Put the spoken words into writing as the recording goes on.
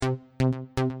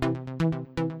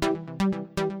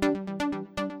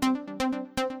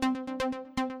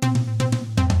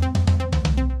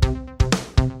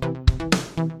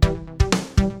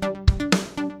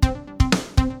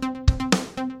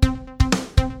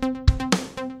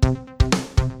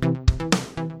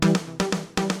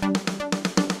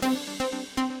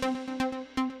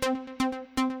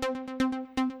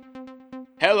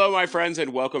Hello, my friends,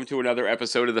 and welcome to another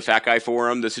episode of the Fat Guy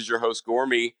Forum. This is your host,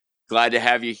 Gormy. Glad to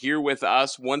have you here with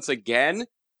us once again.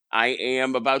 I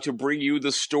am about to bring you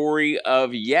the story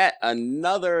of yet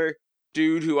another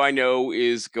dude who I know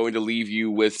is going to leave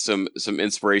you with some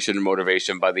inspiration and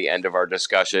motivation by the end of our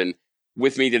discussion.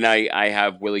 With me tonight, I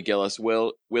have Willie Gillis.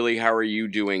 Willie, how are you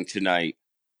doing tonight?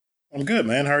 I'm good,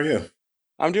 man. How are you?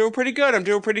 I'm doing pretty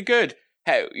good.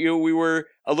 Hey, we were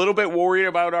a little bit worried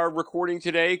about our recording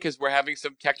today because we're having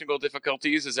some technical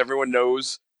difficulties. As everyone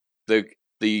knows,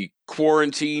 the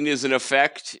quarantine is in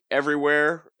effect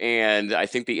everywhere, and I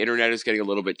think the internet is getting a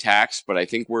little bit taxed. But I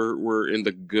think we're in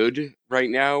the good right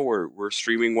now. We're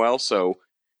streaming well, so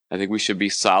I think we should be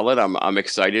solid. I'm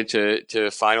excited to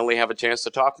finally have a chance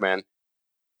to talk, man.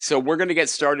 So we're going to get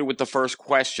started with the first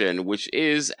question, which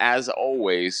is, as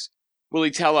always,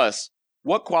 Willie, tell us,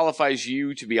 what qualifies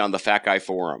you to be on the Fat Guy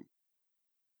Forum?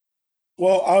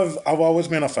 Well, I've always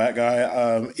been a fat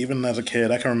guy. Even as a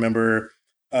kid, I can remember,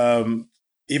 um,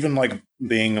 even like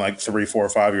being like 3, 4,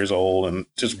 5 years old, and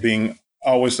just being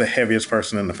always the heaviest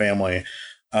person in the family.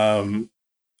 Um,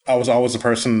 I was always the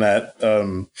person that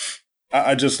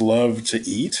I just loved to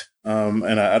eat,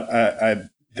 and I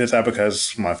did that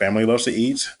because my family loves to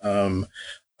eat.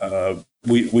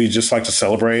 We just like to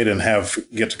celebrate and have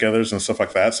get-togethers and stuff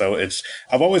like that. So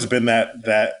I've always been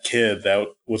that kid that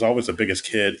was always the biggest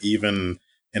kid, even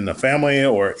in the family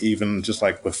or even just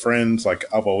like with friends. Like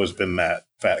I've always been that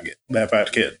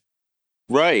fat kid.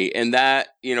 Right, and that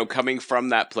coming from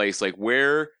that place, like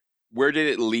where did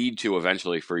it lead to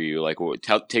eventually for you? Like,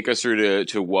 take us through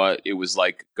to what it was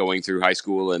like going through high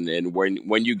school and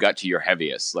when you got to your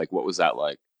heaviest. Like, what was that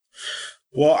like?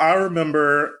 Well, I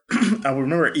remember, I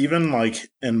remember even like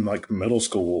in like middle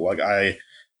school, like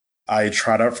I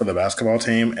tried out for the basketball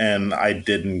team and I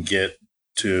didn't get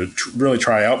to really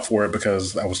try out for it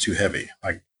because I was too heavy.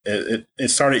 Like it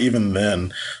started even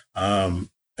then. And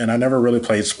I never really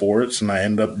played sports and I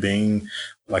ended up being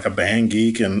like a band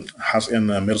geek in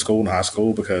middle school and high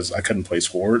school because I couldn't play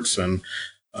sports. And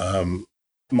um,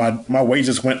 my weight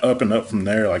just went up and up from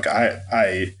there. Like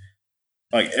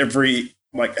like every,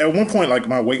 like at one point, like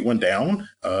my weight went down,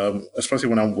 especially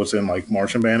when I was in like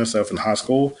marching band and stuff in high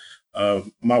school.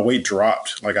 My weight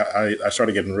dropped. Like I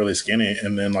started getting really skinny,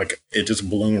 and then like it just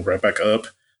ballooned right back up.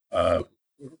 Uh,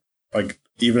 like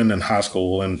even in high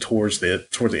school and towards the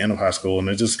end of high school, and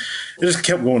it just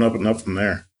kept going up and up from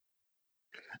there.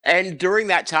 And during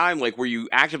that time, like, were you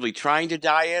actively trying to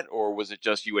diet, or was it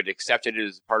just you had accepted it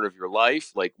as part of your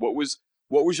life? Like, what was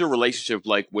your relationship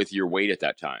like with your weight at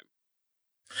that time?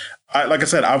 Like I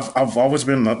said, I've always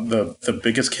been the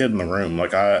biggest kid in the room.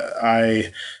 Like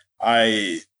I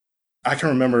I can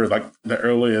remember like the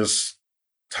earliest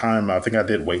time I think I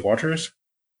did Weight Watchers,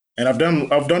 and I've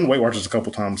done Weight Watchers a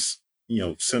couple times,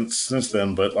 since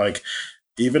then. But like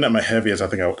even at my heaviest, I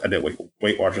think I did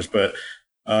Weight Watchers. But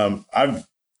I've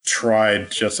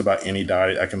tried just about any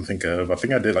diet I can think of. I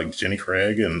think I did like Jenny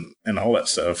Craig and all that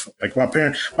stuff. Like my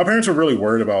parents were really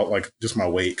worried about like just my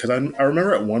weight because I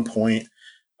remember at one point.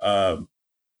 Uh,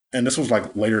 and this was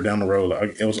like later down the road.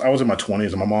 I was in my 20s,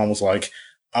 and my mom was like,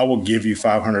 "I will give you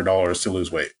 $500 to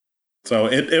lose weight." So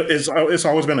it's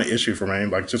always been an issue for me,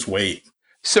 like just weight.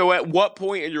 So, at what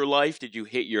point in your life did you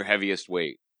hit your heaviest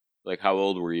weight? Like, how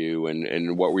old were you,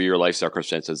 and what were your life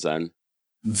circumstances then?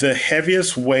 The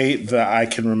heaviest weight that I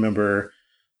can remember,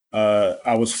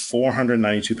 I was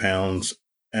 492 pounds,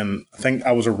 and I think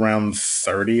I was around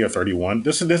 30 or 31.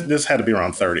 This had to be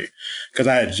around 30 because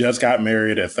I had just got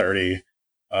married at 30.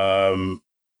 Um,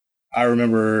 I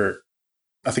remember,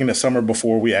 I think the summer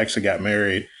before we actually got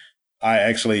married, I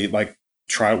actually like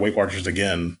tried Weight Watchers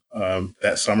again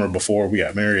that summer before we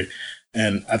got married,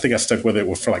 and I think I stuck with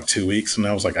it for like 2 weeks, and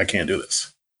I was like, I can't do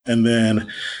this. And then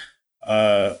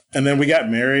we got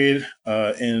married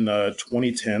in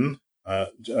 2010,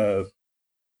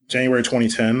 January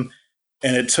 2010,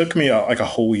 and it took me like a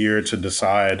whole year to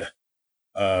decide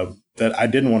that I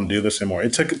didn't want to do this anymore.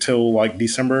 It took till like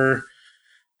December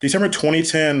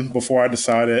 2010 before I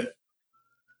decided.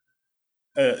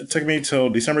 It took me till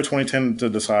December 2010 to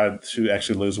decide to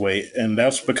actually lose weight, and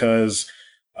that's because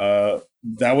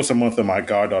that was the month that my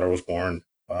goddaughter was born.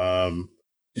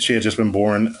 She had just been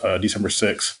born December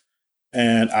 6th,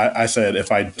 and I said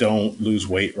if I don't lose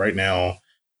weight right now,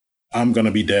 I'm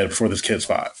gonna be dead before this kid's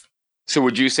 5. So,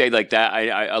 would you say like that?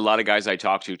 A lot of guys I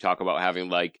talk to talk about having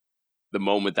like the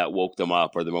moment that woke them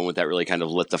up, or the moment that really kind of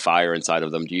lit the fire inside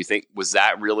of them. Do you think was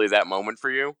that really that moment for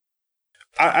you?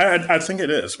 I think it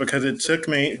is because it took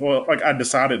me. Well, like I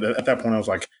decided that at that point I was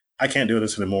like, I can't do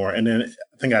this anymore, and then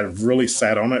I think I really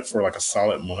sat on it for like a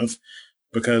solid month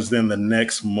because then the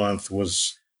next month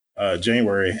was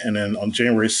January, and then on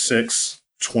January 6th,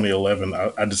 2011,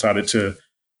 I decided to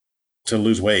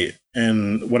lose weight.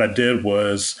 And what I did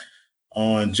was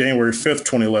on January 5th,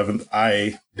 2011,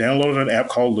 I downloaded an app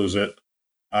called Lose It.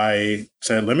 I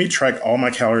said, let me track all my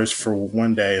calories for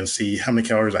one day and see how many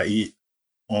calories I eat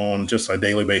on just a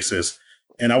daily basis.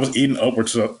 And I was eating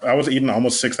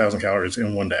almost 6,000 calories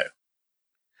in one day.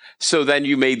 So then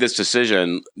you made this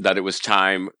decision that it was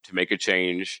time to make a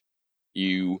change.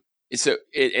 You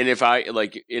and if I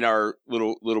like in our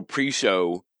little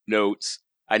pre-show notes,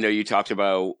 I know you talked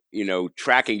about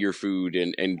tracking your food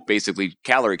and basically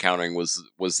calorie counting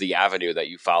was the avenue that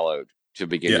you followed to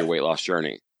begin Yeah. your weight loss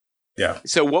journey. Yeah.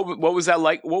 So what was that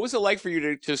like? What was it like for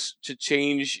you to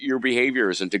change your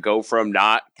behaviors and to go from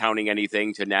not counting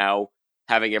anything to now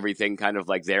having everything kind of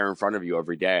like there in front of you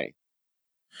every day?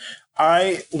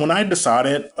 I when I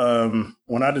decided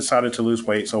to lose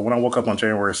weight. So when I woke up on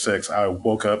January 6th, I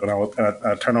woke up and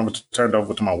I turned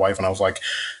over to my wife and I was like,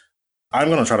 I'm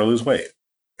going to try to lose weight.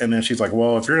 And then she's like,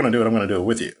 well, if you're going to do it, I'm going to do it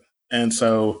with you. And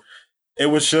so it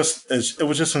was just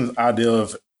an idea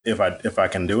of if I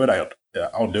can do it,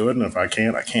 I'll do it, and if I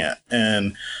can't, I can't.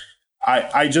 And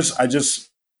I just I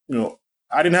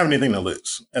didn't have anything to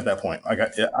lose at that point. Like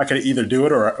I could either do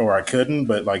it or I couldn't,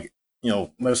 but like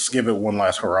let's give it one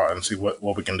last hurrah and see what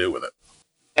we can do with it.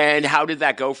 And how did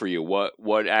that go for you? What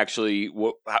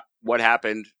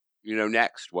happened?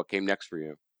 Next. What came next for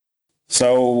you?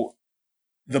 So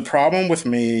the problem with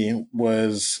me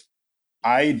was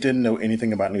I didn't know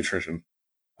anything about nutrition.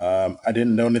 I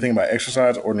didn't know anything about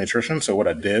exercise or nutrition. So what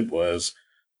I did was,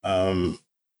 like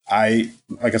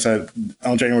I said,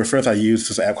 on January 5th, I used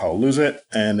this app called Lose It.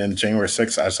 And then January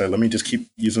 6th, I said, let me just keep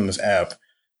using this app.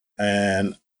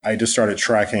 And I just started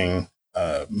tracking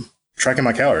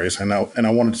my calories. And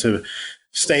I wanted to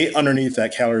stay underneath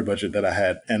that calorie budget that I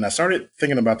had. And I started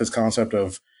thinking about this concept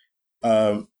of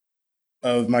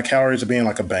my calories being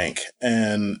like a bank.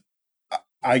 And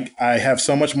I have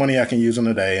so much money I can use in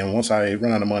a day, and once I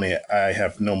run out of money, I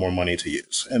have no more money to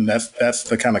use, and that's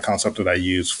the kind of concept that I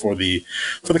use for the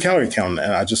calorie count.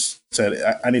 And I just said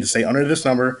I need to stay under this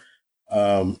number.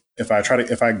 If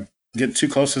I get too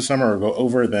close to this number or go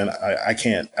over, then I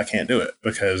can't do it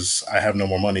because I have no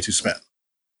more money to spend,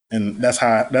 and that's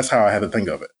how I had to think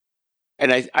of it.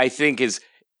 And I think is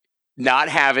not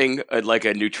having like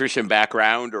a nutrition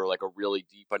background or like a really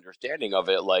deep understanding of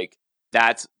it, like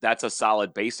that's a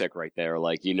solid basic right there.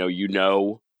 Like,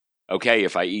 okay,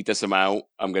 if I eat this amount,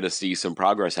 I'm going to see some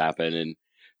progress happen. And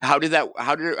how did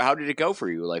it go for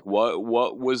you? Like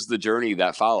what was the journey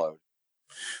that followed?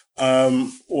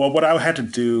 Well, what I had to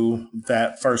do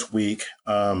that first week,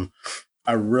 I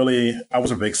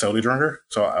was a big soda drinker.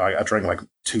 So I drank like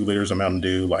 2 liters of Mountain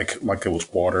Dew, like it was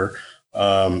water.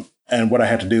 And what I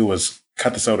had to do was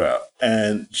cut the soda out.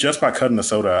 And just by cutting the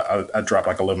soda, I dropped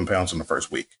like 11 pounds in the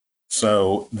first week.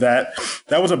 So that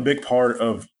was a big part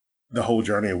of the whole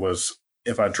journey was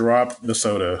if I drop the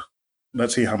soda,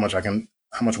 let's see how much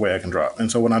weight I can drop.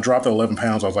 And so when I dropped the 11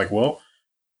 pounds, I was like, well,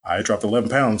 I dropped 11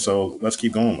 pounds, so let's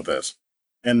keep going with this.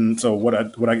 And so what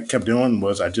I kept doing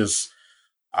was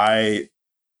I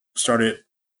started,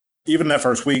 even that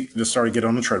first week, just started getting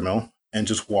on the treadmill and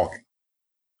just walking.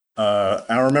 I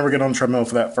remember getting on the treadmill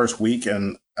for that first week,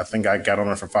 and I think I got on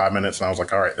it for 5 minutes, and I was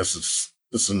like, all right, this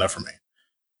is enough for me.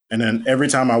 And then every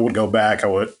time I would go back, I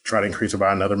would try to increase it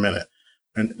by another minute.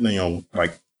 And,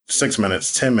 like 6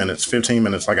 minutes, 10 minutes, 15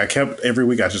 minutes. Like every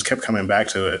week, I just kept coming back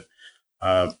to it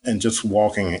and just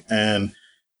walking. And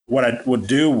what I would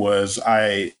do was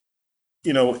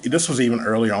this was even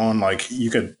early on, like you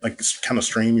could like kind of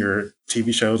stream your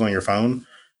TV shows on your phone.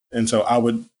 And so I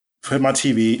would put my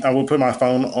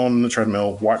phone on the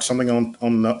treadmill, watch something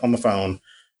on the phone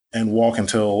and walk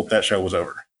until that show was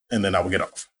over. And then I would get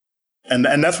off. And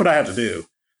that's what I had to do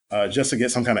just to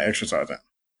get some kind of exercise in.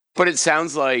 But it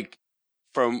sounds like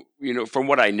from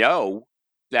what I know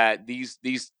that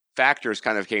these factors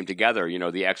kind of came together,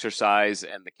 the exercise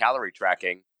and the calorie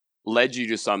tracking led you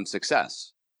to some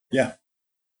success. Yeah.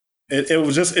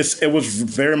 It was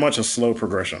very much a slow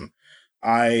progression.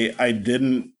 I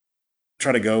didn't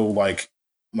try to go like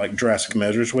drastic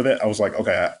measures with it. I was like,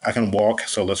 okay, I can walk,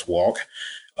 so let's walk.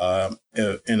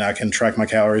 And I can track my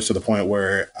calories to the point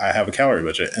where I have a calorie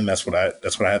budget, and that's what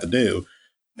I had to do.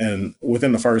 And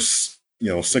within the first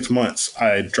 6 months,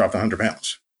 I dropped 100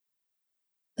 pounds,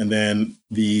 and then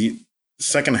the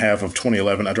second half of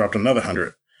 2011, I dropped another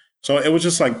 100. So it was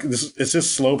just like this. It's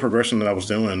just slow progression that I was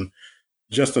doing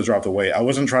just to drop the weight. I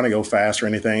wasn't trying to go fast or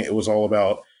anything. It was all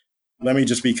about let me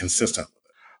just be consistent.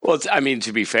 Well,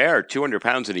 to be fair, 200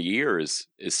 pounds in a year is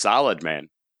solid, man.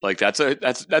 Like that's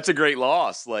a great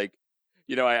loss. Like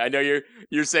I know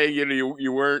you're saying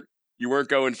you weren't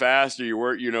going fast, or you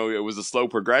weren't, it was a slow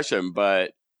progression,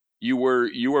 but you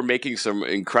were making some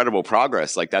incredible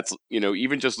progress. Like that's,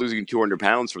 even just losing 200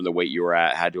 pounds from the weight you were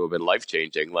at had to have been life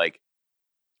changing. Like,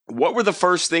 what were the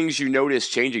first things you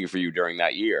noticed changing for you during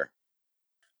that year?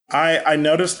 I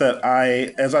noticed that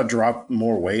as I dropped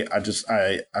more weight,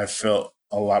 I felt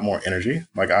a lot more energy.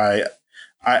 Like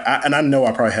and I know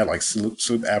I probably had like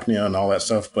sleep apnea and all that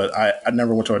stuff, but I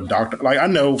never went to a doctor. Like I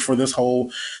know for this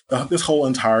whole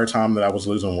entire time that I was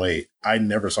losing weight, I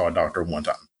never saw a doctor one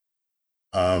time.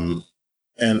 Um,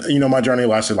 and my journey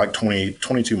lasted like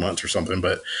 22 months or something,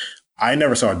 but I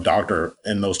never saw a doctor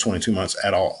in those 22 months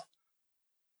at all.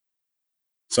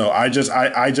 So I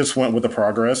just went with the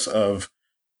progress of,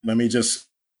 let me just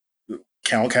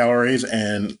count calories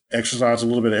and exercise a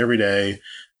little bit every day,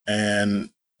 and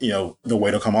the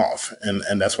weight will come off,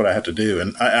 and that's what I had to do.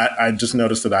 And I just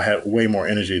noticed that I had way more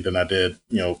energy than I did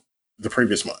the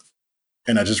previous month,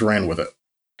 and I just ran with it.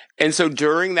 And so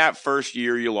during that first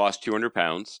year, you lost 200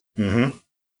 pounds. Mm-hmm.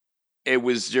 It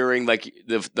was during like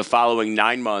the following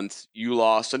 9 months, you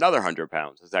lost another 100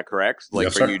 pounds. Is that correct? Like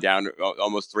Yes, bring sir. you down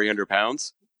almost 300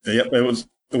 pounds. Yep, it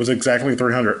was exactly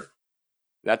 300.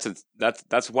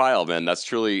 That's wild, man. That's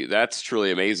truly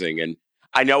amazing. And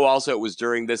I know also it was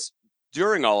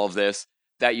during all of this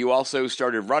that you also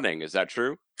started running. Is that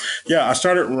true? Yeah, I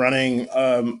started running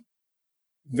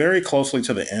very closely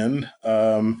to the end.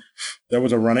 There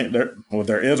was a running there. Well,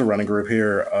 there is a running group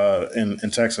here in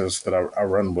Texas that I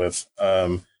run with,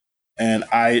 and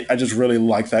I just really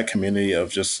like that community of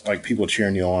just like people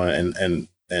cheering you on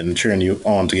and cheering you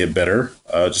on to get better,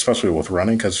 especially with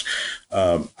running, because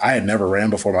I had never ran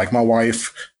before. Like my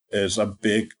wife is a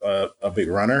big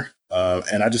runner,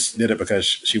 and I just did it because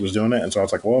she was doing it, and so I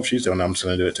was like, well, if she's doing it, I'm just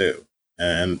going to do it too.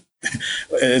 And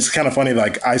it's kind of funny.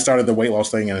 Like I started the weight loss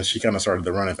thing, and she kind of started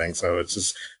the running thing. So it's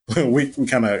just we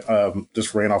kind of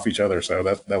just ran off each other. So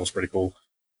that was pretty cool.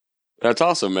 That's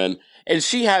awesome, man. And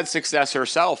she had success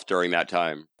herself during that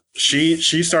time. She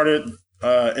started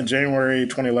in January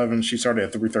 2011. She started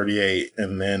at 338,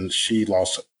 and then she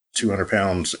lost 200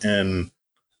 pounds in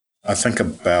I think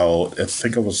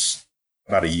it was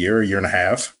about a year and a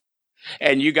half.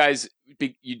 And you guys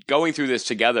going through this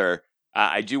together.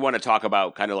 I do want to talk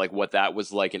about kind of like what that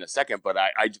was like in a second, but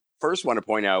I first want to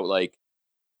point out like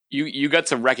you got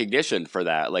some recognition for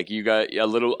that. Like you got a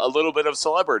little bit of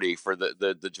celebrity for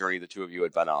the journey the two of you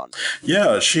had been on.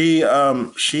 Yeah, she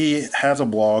has a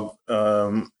blog,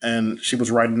 and she was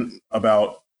writing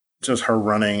about just her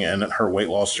running and her weight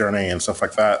loss journey and stuff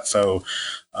like that. So,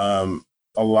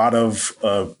 a lot of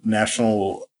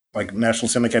national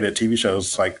syndicated TV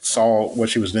shows like saw what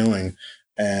she was doing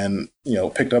and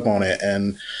picked up on it.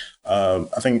 And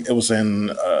I think it was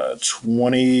in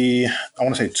 20, I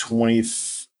want to say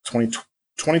 2012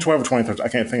 or 2013. I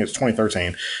can't think, it's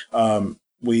 2013.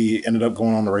 We ended up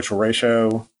going on the Rachel Ray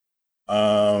show.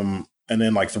 And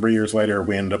then like 3 years later,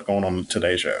 we ended up going on the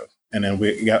Today Show. And then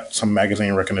we got some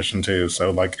magazine recognition too.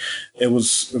 So like it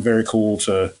was very cool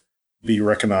to be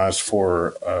recognized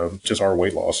for just our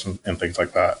weight loss and things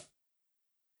like that.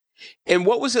 And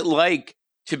what was it like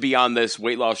to be on this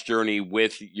weight loss journey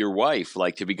with your wife?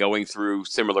 Like to be going through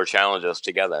similar challenges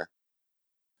together?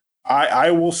 I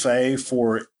will say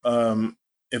for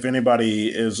if anybody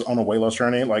is on a weight loss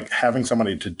journey, like having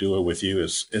somebody to do it with you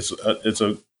it's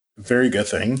a very good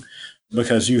thing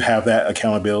because you have that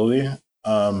accountability.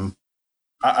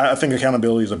 I think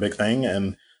accountability is a big thing,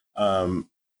 and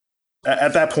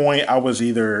at that point, I was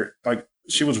either like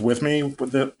she was with me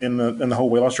with in the whole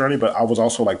weight loss journey, but I was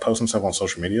also like posting stuff on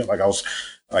social media. Like I was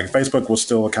like Facebook was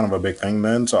still kind of a big thing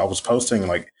then, so I was posting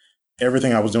like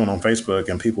everything I was doing on Facebook,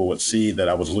 and people would see that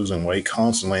I was losing weight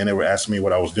constantly, and they were asking me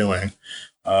what I was doing.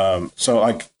 So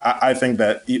like I think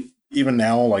that even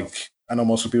now, like I know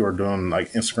most of the people are doing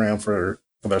like Instagram for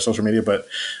their social media, but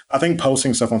I think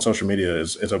posting stuff on social media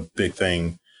is a big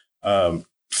thing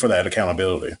for that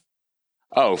accountability.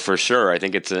 Oh, for sure. I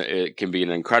think it can be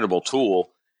an incredible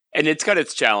tool, and it's got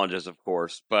its challenges, of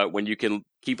course. But when you can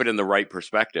keep it in the right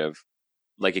perspective,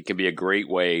 like it can be a great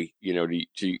way,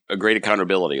 to a great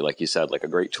accountability, like you said, like a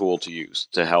great tool to use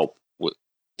to help with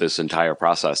this entire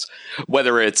process.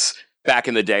 Whether it's back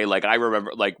in the day, like I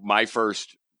remember, like my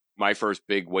first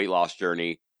big weight loss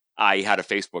journey, I had a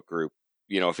Facebook group,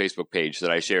 a Facebook page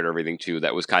that I shared everything to.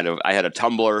 That was kind of I had a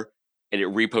Tumblr and it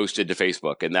reposted to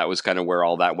Facebook, and that was kind of where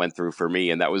all that went through for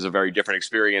me. And that was a very different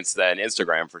experience than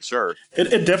Instagram, for sure.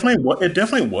 It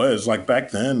definitely was like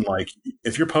back then. Like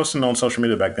if you're posting on social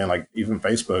media back then, like even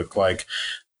Facebook, like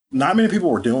not many people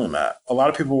were doing that. A lot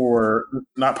of people were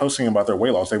not posting about their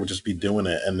weight loss. They would just be doing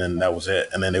it, and then that was it.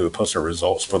 And then they would post their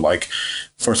results. But like,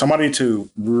 for somebody to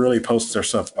really post their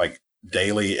stuff like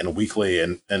daily and weekly,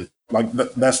 and like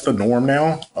that's the norm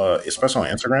now, especially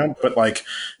on Instagram. But like,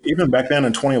 even back then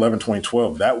in 2011,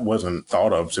 2012, that wasn't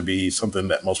thought of to be something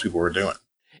that most people were doing.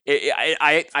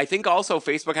 I think also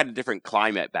Facebook had a different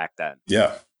climate back then.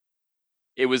 Yeah.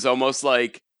 It was almost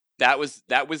like that was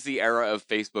the era of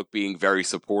Facebook being very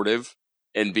supportive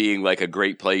and being like a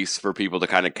great place for people to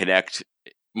kind of connect,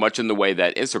 much in the way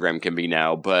that Instagram can be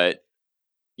now. But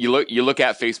you look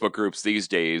at Facebook groups these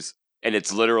days, and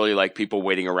it's literally like people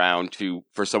waiting around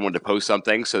for someone to post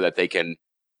something so that they can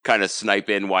kind of snipe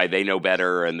in why they know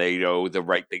better and they know the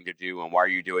right thing to do and why are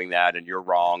you doing that and you're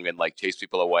wrong, and like chase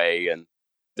people away. And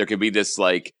there can be this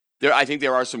like I think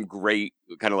there are some great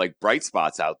kind of like bright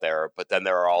spots out there, but then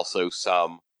there are also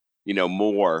some,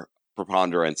 more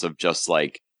preponderance of just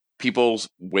like people's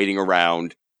waiting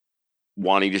around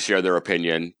wanting to share their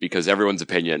opinion because everyone's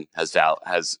opinion has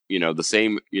the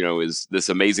same, is this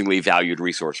amazingly valued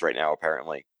resource right now,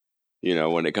 apparently,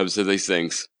 when it comes to these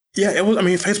things. Yeah, it was. I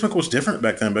mean, Facebook was different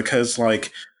back then because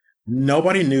like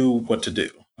nobody knew what to do.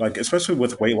 Like, especially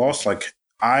with weight loss. Like,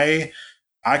 I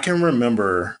can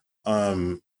remember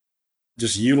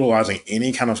just utilizing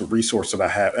any kind of resource that I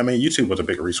have. I mean, YouTube was a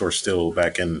big resource still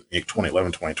back in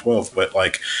 2011, 2012. But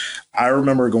like, I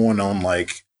remember going on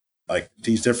like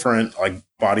these different like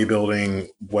bodybuilding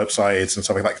websites and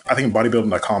stuff like that. I think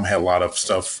bodybuilding.com had a lot of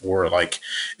stuff for like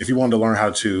if you wanted to learn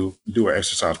how to do an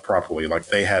exercise properly. Like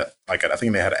they had like I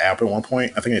think they had an app at one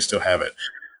point. I think they still have it.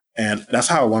 And that's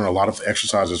how I learned a lot of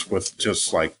exercises with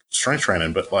just like strength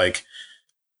training. But like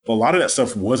a lot of that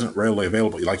stuff wasn't readily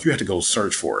available. Like you had to go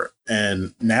search for it.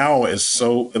 And now it's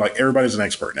so like everybody's an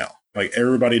expert now. Like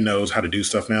everybody knows how to do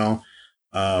stuff now.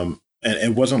 And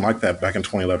it wasn't like that back in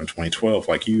 2011, 2012.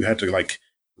 Like you had to like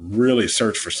really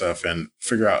search for stuff and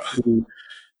figure out who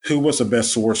was the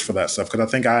best source for that stuff. Cause I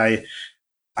think I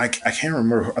can't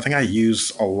remember. I think I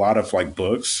used a lot of like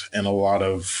books and a lot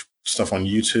of stuff on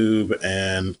YouTube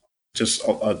and just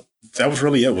that was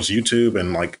really it. It was YouTube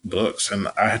and like books. And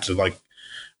I had to like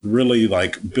really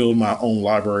like build my own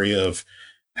library of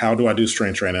how do I do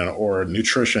strength training or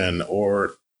nutrition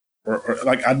or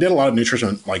like I did a lot of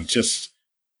nutrition, like just,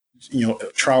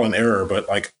 trial and error, but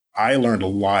like I learned a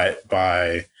lot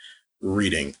by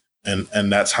reading. And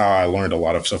that's how I learned a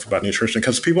lot of stuff about nutrition.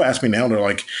 Because people ask me now,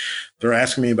 they're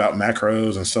asking me about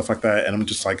macros and stuff like that. And I'm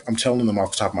just like, I'm telling them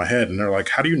off the top of my head. And they're like,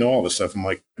 how do you know all this stuff? I'm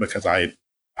like, because I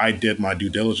did my due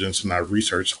diligence and I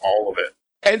researched all of it.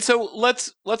 And so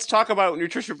let's talk about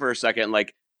nutrition for a second.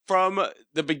 Like from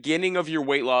the beginning of your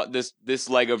weight loss, this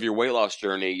leg of your weight loss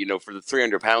journey, for the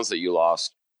 300 pounds that you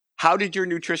lost, how did your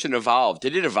nutrition evolve?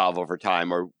 Did it evolve over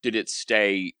time, or did it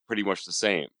stay pretty much the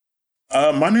same?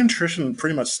 My nutrition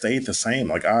pretty much stayed the same.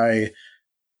 Like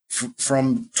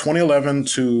from 2011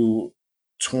 to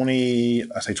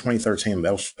 2013,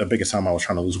 that was the biggest time I was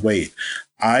trying to lose weight.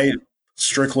 I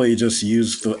strictly just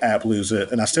used the app Lose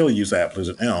It, and I still use the app Lose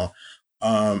It now.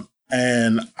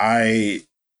 And I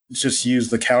just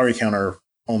used the calorie counter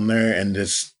on there and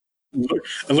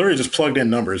I literally just plugged in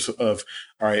numbers of,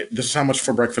 all right, this is how much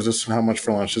for breakfast, this is how much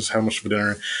for lunch, this is how much for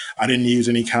dinner. I didn't use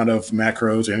any kind of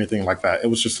macros or anything like that. It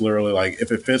was just literally like,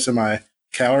 if it fits in my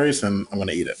calories, then I'm going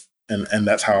to eat it. And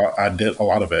that's how I did a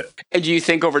lot of it. And do you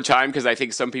think over time, because I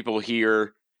think some people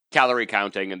hear calorie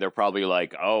counting and they're probably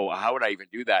like, oh, how would I even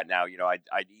do that now?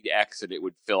 I'd eat X and it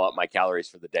would fill up my calories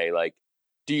for the day. Like,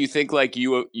 do you think like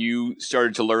you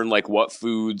started to learn like what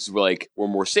foods were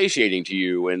more satiating to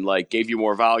you and like gave you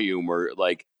more volume, or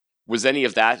like was any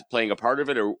of that playing a part of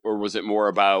it, or was it more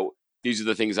about these are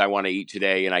the things I want to eat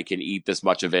today and I can eat this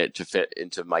much of it to fit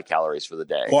into my calories for the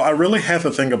day? Well, I really have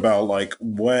to think about like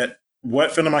what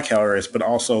fit into my calories, but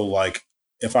also like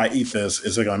if I eat this,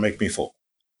 is it going to make me full?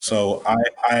 So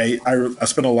I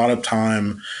spent a lot of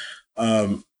time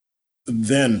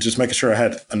then just making sure I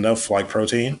had enough like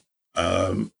protein.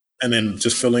 And then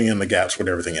just filling in the gaps with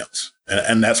everything else.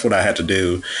 And that's what I had to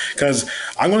do. Because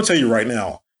I'm going to tell you right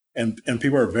now, and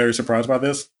people are very surprised by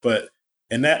this, but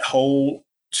in that whole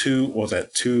a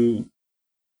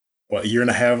year and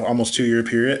a half, almost 2 year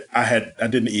period, I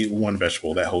didn't eat one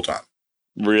vegetable that whole time.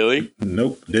 Really?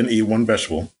 Nope. Didn't eat one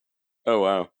vegetable. Oh,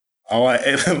 wow. All I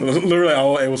ate, literally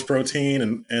all I ate was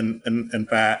protein and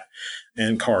fat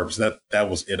and carbs. That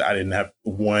was it. I didn't have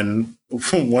one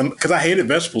because I hated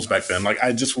vegetables back then. Like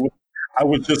I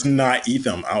would just not eat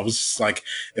them. I was just like,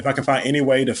 if I can find any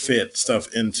way to fit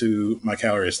stuff into my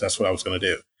calories, that's what I was going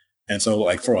to do. And so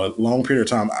like for a long period of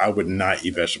time, I would not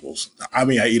eat vegetables. I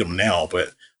mean, I eat them now,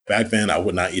 but back then I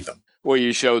would not eat them. Well,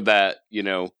 you showed that,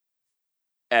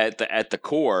 at the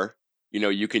core,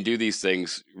 you can do these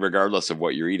things regardless of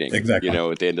what you're eating. Exactly.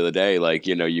 At the end of the day, like,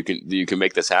 you can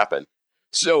make this happen.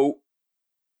 So,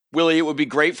 Willie, it would be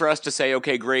great for us to say,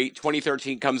 okay, great,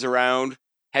 2013 comes around,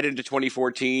 head into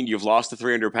 2014, you've lost the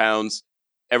 300 pounds,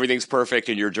 everything's perfect,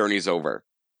 and your journey's over.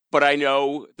 But I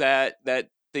know that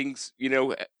things,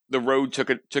 the road took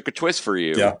a twist for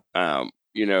you. Yeah.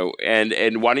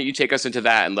 And why don't you take us into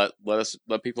that and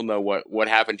let people know what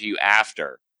happened to you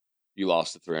after you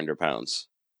lost the 300 pounds.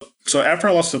 So after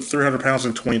I lost the 300 pounds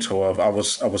in 2012, I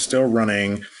was still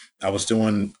running. I was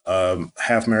doing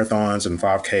half marathons and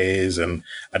 5Ks, and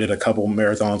I did a couple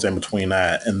marathons in between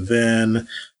that. And then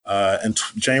in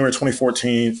January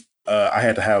 2014, I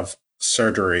had to have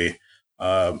surgery.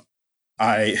 And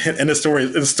this story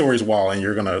is wild, and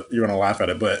you're gonna laugh at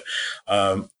it. But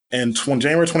in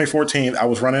January 2014, I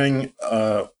was running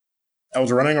a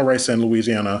race in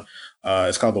Louisiana.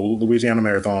 It's called the Louisiana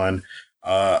Marathon.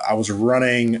 I was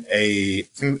running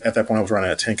at that point I was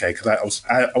running a 10K because I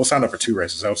was signed up for two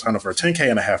races. I was signed up for a 10K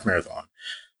and a half marathon.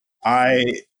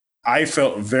 I I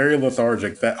felt very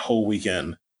lethargic that whole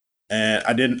weekend,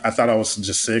 and I thought I was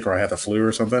just sick or I had the flu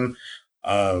or something.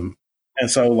 Um, and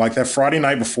so like that Friday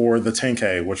night before the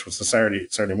 10K, which was the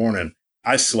Saturday morning,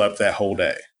 I slept that whole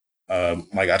day.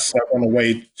 Like I slept on the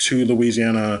way to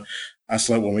Louisiana. I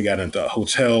slept when we got into a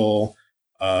hotel.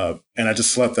 And I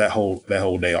just slept that whole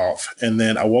day off. And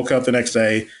then I woke up the next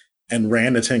day and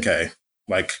ran the 10K,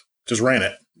 like just ran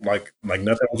it, like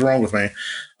nothing was wrong with me.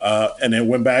 And then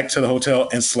went back to the hotel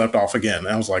and slept off again. And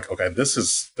I was like, okay,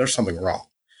 there's something wrong.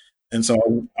 And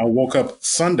so I woke up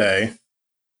Sunday,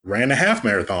 ran a half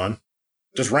marathon,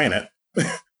 just ran it,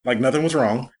 like nothing was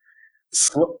wrong,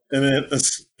 and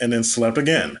then slept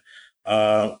again.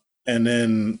 Uh, and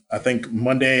then I think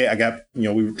Monday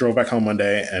we drove back home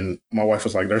Monday, and my wife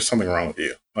was like, "There's something wrong with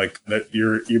you. Like that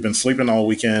you've been sleeping all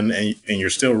weekend, and you're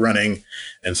still running,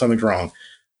 and something's wrong."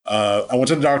 I went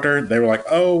to the doctor. They were like,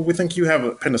 "Oh, we think you have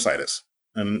appendicitis,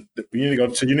 and you need to go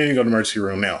to the emergency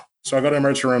room now." So I go to the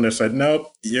emergency room. They said,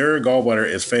 "Nope, your gallbladder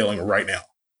is failing right now,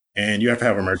 and you have to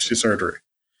have emergency surgery."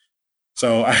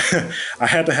 So I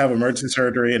had to have emergency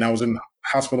surgery, and I was in the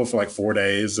hospital for like 4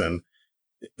 days, and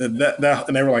and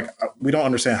they were like, "We don't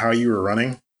understand how you were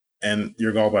running, and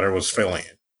your gallbladder was failing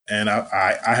you." And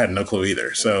I had no clue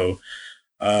either. So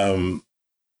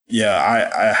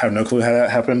yeah, I have no clue how that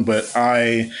happened, but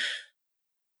I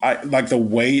like the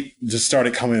weight just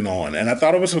started coming on, and I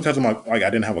thought it was because of I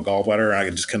didn't have a gallbladder, and I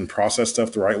just couldn't process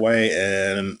stuff the right way,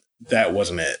 and that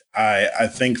wasn't it. I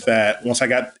think that once I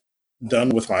got done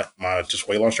with my just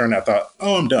weight loss journey, I thought,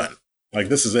 oh, I'm done. Like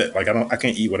this is it. Like I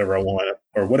can't eat whatever I want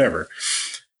or whatever.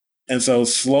 And so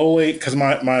slowly, because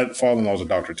my father in law was a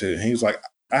doctor too, and he was like,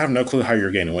 I have no clue how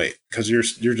you're gaining weight because you're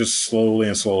just slowly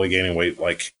and slowly gaining weight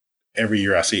like every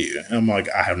year I see you. And I'm like,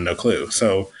 I have no clue.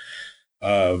 So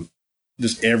um,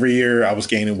 just every year I was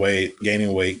gaining weight,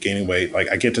 gaining weight, gaining weight. Like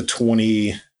I get to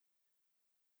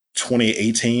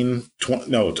 2018,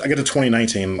 no, I get to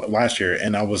 2019 last year,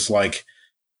 and I was like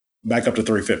back up to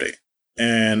 350.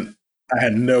 And I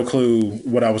had no clue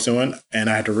what I was doing. And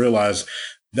I had to realize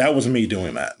that was me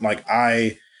doing that. Like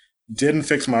I didn't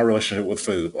fix my relationship with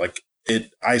food.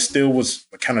 I still was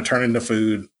kind of turning to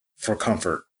food for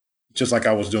comfort, just like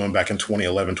I was doing back in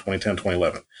 2011, 2010,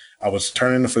 2011. I was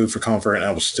turning to food for comfort, and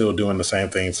I was still doing the same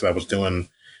things that I was doing,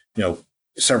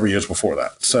 several years before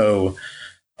that. So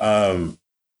um,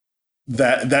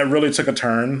 that really took a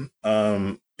turn.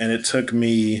 And it took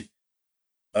me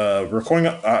I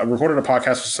recorded a podcast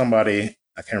with somebody.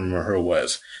 I can't remember who it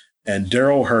was, and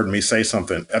Daryl heard me say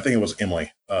something. I think it was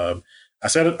Emily. I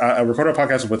recorded a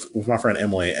podcast with my friend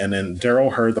Emily, and then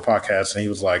Daryl heard the podcast, and he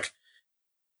was like,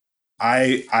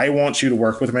 "I want you to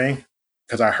work with me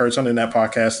because I heard something in that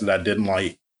podcast that I didn't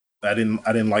like. I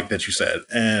didn't like that you said."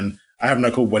 And I have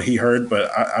no clue what he heard, but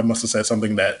I must have said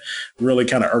something that really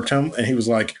kind of irked him. And he was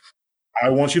like, "I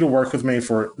want you to work with me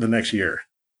for the next year,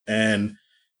 and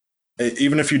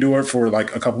even if you do it for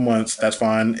like a couple months, that's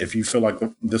fine. If you feel like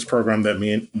this program that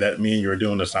me and you are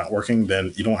doing is not working,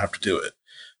 then you don't have to do it."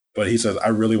 But he says, "I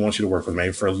really want you to work with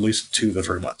me for at least 2 to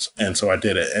 3 months." And so I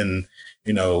did it. And,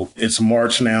 it's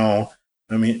March now.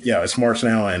 I mean, yeah, it's March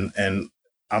now. And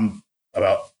I'm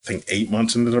about, I think, 8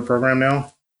 months into the program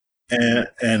now.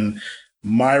 And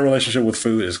my relationship with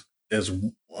food is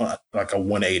like a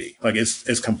 180. Like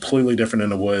it's completely different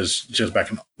than it was just back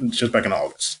in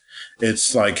August.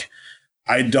 It's like,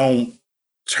 I don't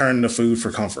turn to food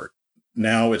for comfort.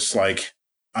 Now it's like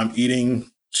I'm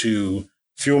eating to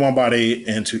fuel my body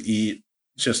and to eat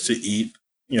just to eat,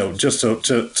 just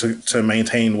to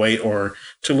maintain weight or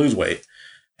to lose weight.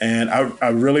 And I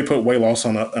really put weight loss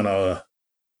I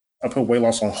put weight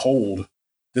loss on hold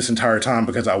this entire time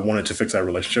because I wanted to fix that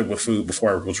relationship with food before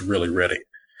I was really ready.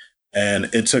 And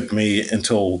it took me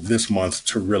until this month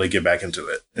to really get back into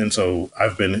it. And so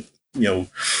I've been, you know,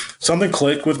 something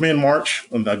clicked with me in March,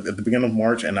 at the beginning of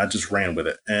March, and I just ran with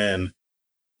it. And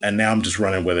now I'm just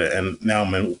running with it. And now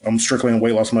I'm strictly in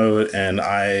weight loss mode, and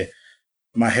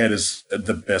my head is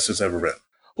the best it's ever been.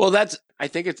 Well, I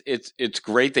think it's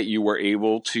great that you were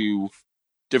able to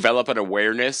develop an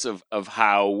awareness of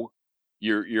how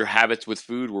your habits with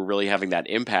food were really having that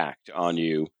impact on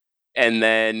you. And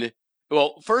then,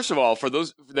 well, first of all, for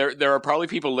those there are probably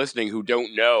people listening who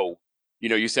don't know,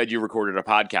 you said you recorded a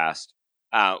podcast.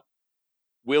 Uh,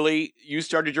 Willie, you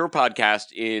started your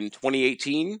podcast in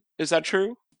 2018. Is that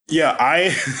true? Yeah,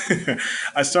 I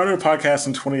I started a podcast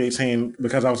in 2018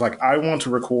 because I was like, I want to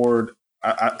record.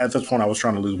 At this point, I was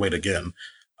trying to lose weight again,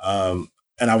 and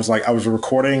I was like, I was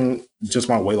recording just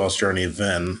my weight loss journey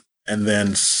then, and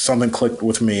then something clicked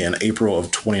with me in April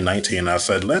of 2019. I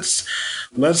said, let's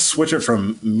switch it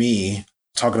from me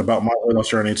talking about my weight loss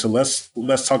journey to let's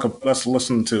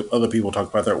listen to other people talk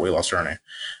about their weight loss journey,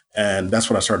 and that's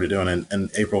what I started doing in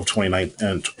April of 2019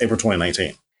 and April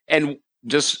 2019. And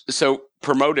just so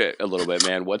promote it a little bit,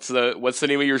 man. What's the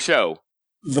name of your show?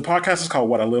 The podcast is called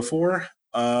What I Live For,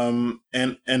 and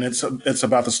it's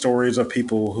about the stories of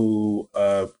people who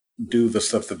do the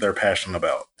stuff that they're passionate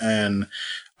about. And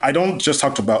I just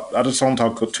don't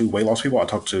talk to weight loss people. I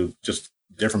talk to just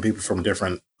different people from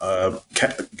different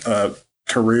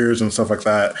careers and stuff like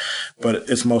that. But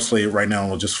it's mostly right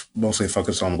now just mostly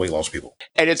focused on weight loss people.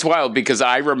 And it's wild because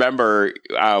I remember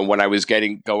when I was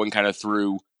going kind of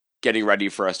through getting ready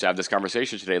for us to have this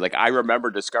conversation today. Like, I remember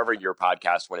discovering your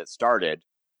podcast when it started.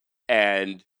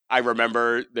 And I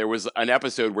remember there was an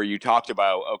episode where you talked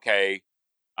about, okay,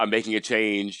 I'm making a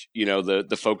change.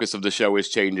 The focus of the show is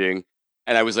changing.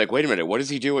 And I was like, wait a minute, what is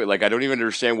he doing? Like, I don't even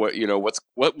understand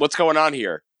what's going on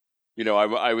here.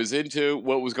 I was into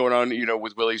what was going on,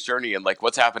 with Willie's journey and like,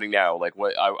 what's happening now? Like,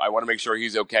 what I want to make sure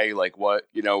he's okay. Like, what,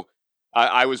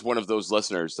 I was one of those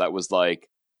listeners that was like,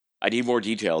 I need more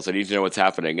details. I need to know what's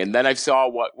happening. And then I saw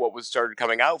what was started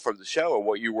coming out from the show and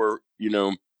what you were,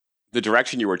 the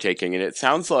direction you were taking. And it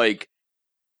sounds like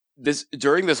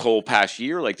during this whole past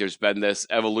year, like there's been this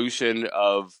evolution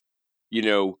of,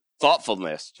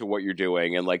 thoughtfulness to what you're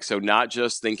doing. And like, so not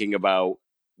just thinking about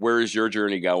where is your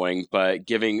journey going, but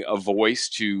giving a voice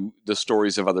to the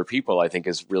stories of other people, I think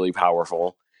is really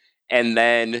powerful. And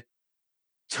then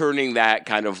turning that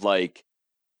kind of like,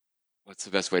 what's the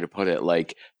best way to put it?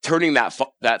 Like turning that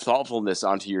thoughtfulness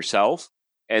onto yourself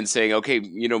and saying, okay,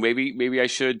 maybe I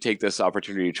should take this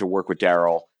opportunity to work with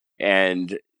Daryl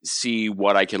and see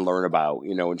what I can learn about,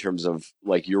 in terms of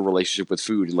like your relationship with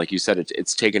food. And like you said,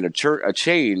 it's taken a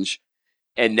change,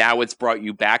 and now it's brought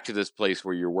you back to this place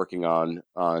where you're working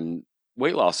on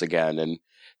weight loss again. And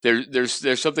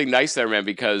there's something nice there, man,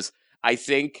 because I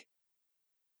think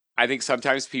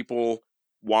sometimes people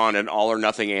want an all or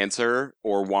nothing answer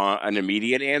or want an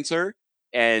immediate answer.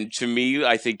 And to me,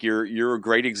 I think you're a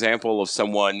great example of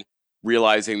someone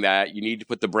realizing that you need to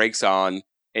put the brakes on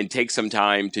and take some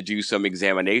time to do some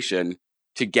examination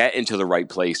to get into the right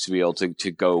place to be able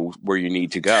to go where you need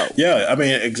to go. Yeah, I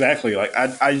mean, exactly. Like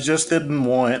I just didn't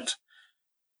want.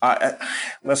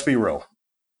 Let's be real.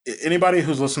 Anybody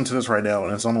who's listening to this right now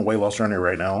and is on a weight loss journey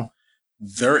right now,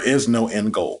 there is no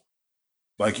end goal.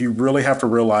 Like, you really have to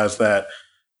realize that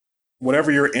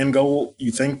whatever your end goal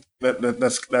you think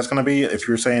that's going to be, if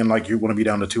you're saying like you want to be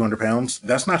down to 200 pounds,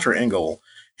 that's not your end goal.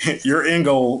 Your end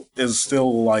goal is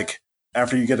still like,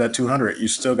 after you get that 200, you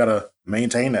still got to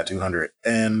maintain that 200.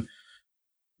 And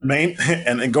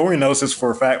Gormy knows this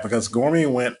for a fact, because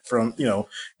Gormy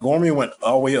went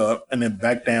all the way up and then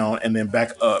back down and then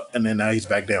back up, and then now he's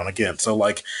back down again. So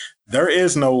like, there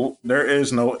is no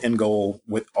end goal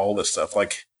with all this stuff.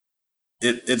 Like,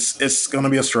 it's going to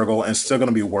be a struggle and still going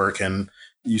to be work, and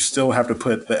you still have to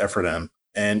put the effort in.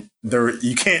 And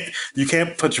you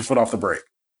can't put your foot off the brake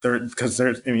because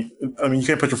you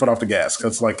can't put your foot off the gas,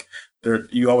 because like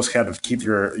you always have to keep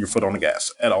your foot on the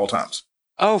gas at all times.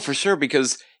 Oh, for sure,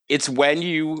 because it's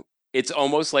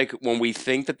almost like when we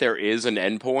think that there is an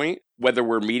endpoint, whether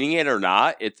we're meeting it or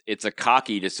not, it's a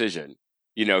cocky decision,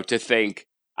 to think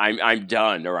I'm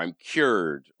done, or I'm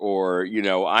cured, or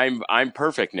I'm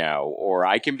perfect now, or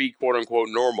I can be quote unquote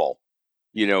normal.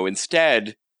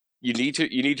 Instead, you need to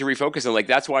refocus. And like,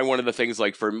 that's why one of the things,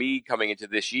 like for me coming into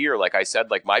this year, like I said,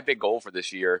 like my big goal for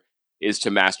this year is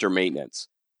to master maintenance.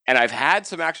 And I've had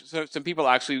some people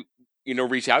actually,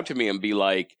 reach out to me and be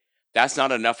like, that's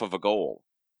not enough of a goal.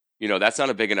 That's not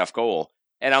a big enough goal.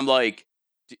 And I'm like,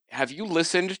 have you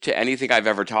listened to anything I've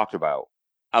ever talked about?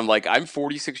 I'm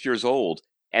 46 years old,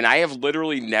 and I have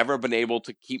literally never been able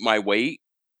to keep my weight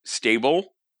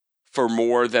stable for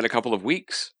more than a couple of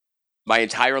weeks. My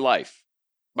entire life.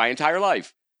 My entire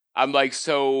life.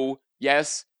 So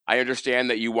yes, I understand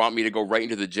that you want me to go right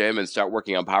into the gym and start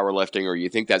working on powerlifting, or you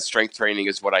think that strength training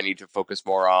is what I need to focus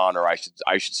more on, or I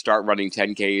should start running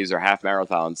 10Ks or half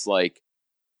marathons. Like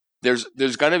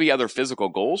there's gonna be other physical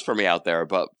goals for me out there,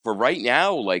 but for right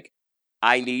now, like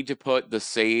I need to put the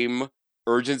same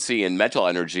urgency and mental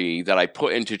energy that I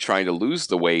put into trying to lose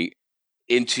the weight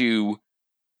into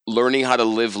learning how to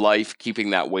live life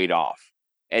keeping that weight off.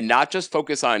 And not just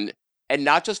focus on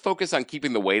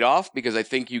keeping the weight off, because I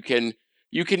think you can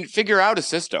figure out a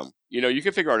system. You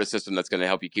can figure out a system that's going to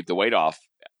help you keep the weight off,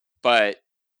 but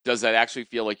does that actually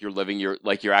feel like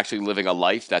you're actually living a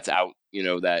life that's out,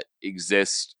 that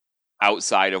exists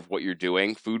outside of what you're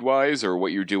doing food wise or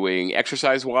what you're doing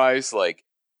exercise wise? Like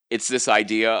it's this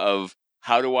idea of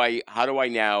how do I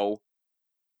now,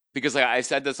 because like I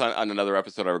said this on another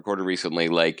episode I recorded recently.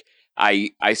 Like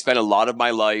I spent a lot of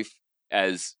my life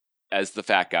as the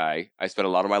fat guy. I spent a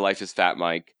lot of my life as Fat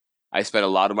Mike. I spent a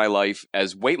lot of my life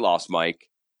as Weight Loss Mike.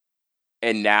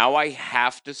 And now I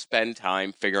have to spend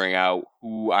time figuring out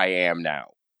who I am now.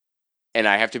 And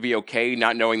I have to be okay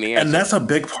not knowing the answer. And that's a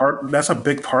big part. That's a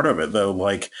big part of it, though.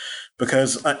 Like,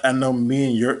 because I know me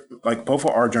and your, like, both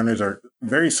of our journeys are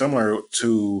very similar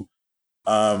to,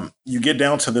 you get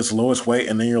down to this lowest weight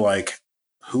and then you're like,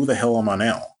 who the hell am I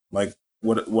now? Like,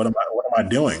 what am I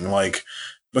doing? Like,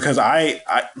 because I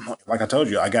like I told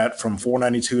you, I got from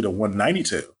 492 to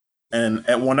 192. And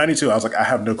at 192, I was like, I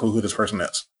have no clue who this person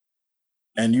is.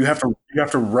 And you have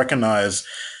to recognize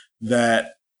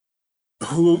that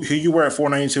who you were at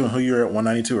 492 and who you're at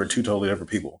 192 are two totally different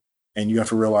people. And you have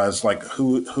to realize, like,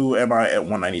 who am I at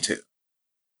 192?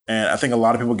 And I think a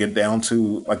lot of people get down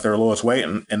to like their lowest weight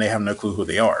and they have no clue who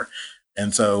they are.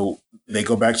 And so they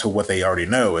go back to what they already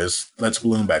know is let's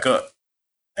balloon back up.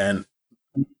 And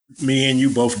me and you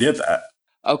both did that.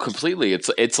 Oh, completely.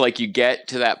 It's like you get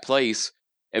to that place,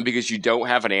 and because you don't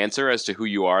have an answer as to who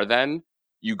you are, then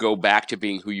you go back to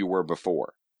being who you were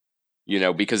before.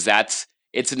 Because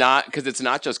it's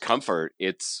not just comfort.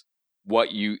 It's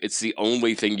the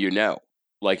only thing you know.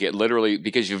 Like it literally,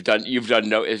 because you've done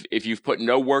no, if you've put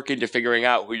no work into figuring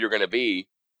out who you're going to be,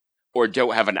 or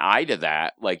don't have an eye to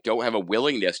that, like don't have a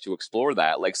willingness to explore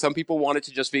that. Like some people want it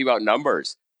to just be about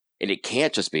numbers, and it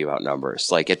can't just be about numbers.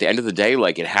 Like at the end of the day,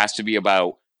 like it has to be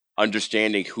about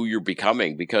understanding who you're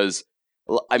becoming. Because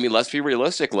I mean, let's be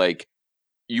realistic. Like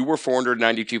you were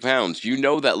 492 pounds. You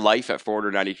know that life at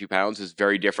 492 pounds is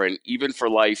very different, even for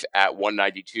life at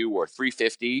 192 or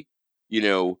 350.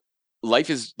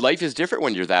 Life is different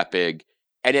when you're that big,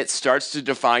 and it starts to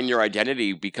define your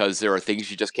identity because there are things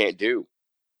you just can't do.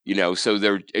 So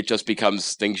it just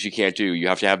becomes things you can't do. You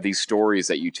have to have these stories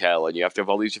that you tell, and you have to have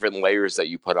all these different layers that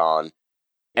you put on.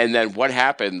 And then what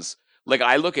happens? Like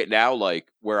I look at now,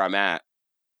 like where I'm at,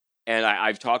 and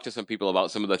I've talked to some people about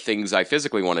some of the things I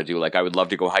physically want to do. Like I would love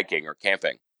to go hiking or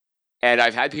camping. And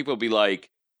I've had people be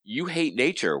like, "You hate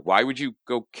nature. Why would you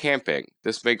go camping?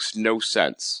 This makes no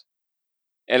sense."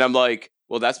 And I'm like,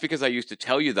 well, that's because I used to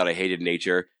tell you that I hated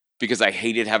nature because I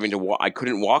hated having to walk. I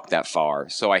couldn't walk that far.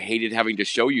 So I hated having to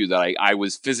show you that I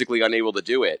was physically unable to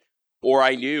do it. Or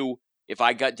I knew if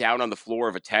I got down on the floor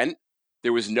of a tent,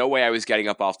 there was no way I was getting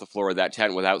up off the floor of that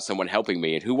tent without someone helping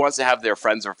me. And who wants to have their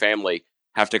friends or family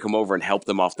have to come over and help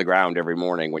them off the ground every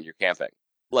morning when you're camping?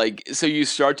 Like, so you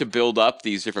start to build up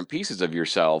these different pieces of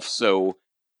yourself. So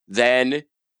then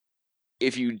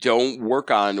if you don't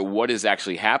work on what is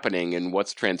actually happening and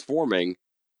what's transforming,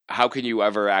 how can you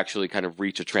ever actually kind of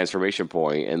reach a transformation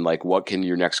point? And like, what can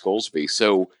your next goals be?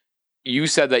 So you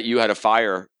said that you had a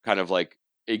fire kind of like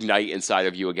ignite inside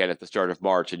of you again at the start of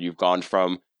March, and you've gone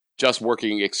from just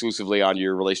working exclusively on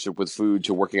your relationship with food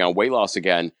to working on weight loss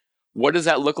again. What does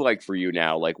that look like for you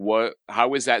now? Like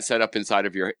how is that set up inside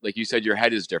of like you said, your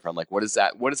head is different. Like, what does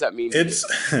that mean? It's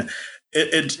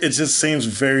it just seems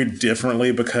very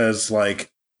differently because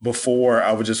like before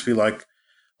I would just be like,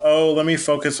 oh, let me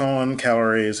focus on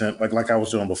calories and like I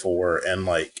was doing before, and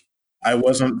like I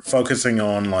wasn't focusing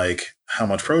on like how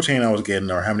much protein I was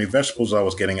getting or how many vegetables I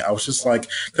was getting. I was just like,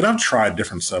 because I've tried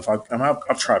different stuff.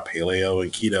 I've tried paleo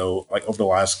and keto like over the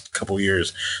last couple of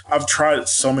years. I've tried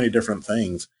so many different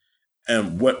things,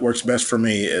 and what works best for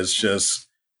me is just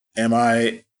am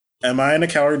I in a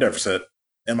calorie deficit?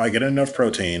 Am I getting enough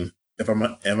protein?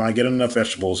 Am I getting enough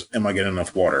vegetables? Am I getting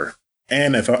enough water?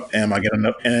 And am I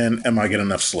getting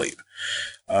enough sleep?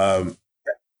 Um,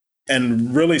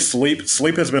 and really sleep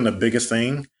has been the biggest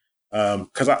thing.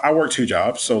 Because I work two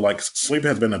jobs, so like sleep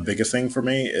has been the biggest thing for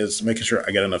me is making sure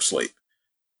I get enough sleep.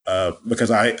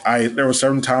 Because I there were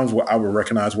certain times where I would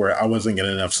recognize where I wasn't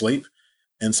getting enough sleep,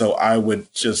 and so I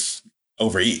would just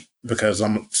overeat because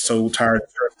I'm so tired and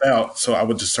stressed out. So I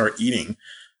would just start eating,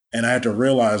 and I had to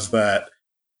realize that,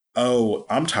 oh,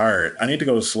 I'm tired. I need to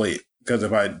go to sleep because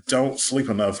if I don't sleep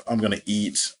enough, I'm going to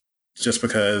eat just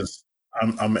because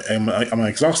I'm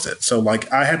exhausted. So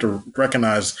like I had to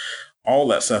recognize all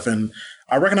that stuff, and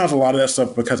I recognize a lot of that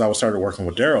stuff because I was started working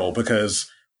with Daryl because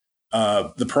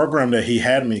the program that he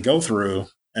had me go through,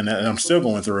 and I'm still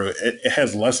going through, it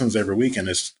has lessons every week, and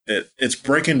it's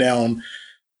breaking down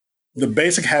the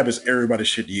basic habits everybody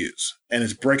should use, and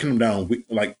it's breaking them down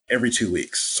like every 2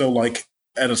 weeks. So like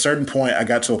at a certain point, I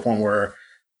got to a point where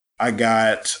I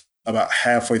got about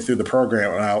halfway through the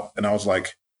program, and I was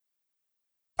like,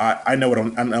 I know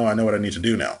I know what I need to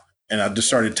do now. And I just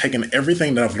started taking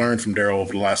everything that I've learned from Daryl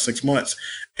over the last 6 months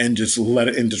and just let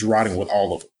it and just riding with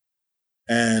all of them.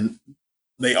 And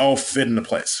they all fit into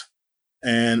place.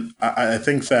 And I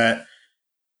think that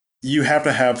you have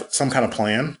to have some kind of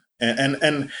plan.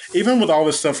 And even with all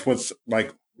this stuff with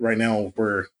like right now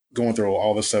we're going through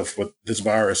all this stuff with this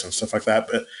virus and stuff like that.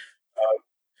 But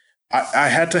I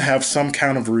had to have some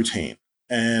kind of routine.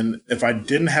 And if I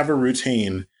didn't have a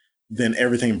routine, then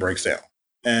everything breaks down.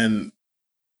 And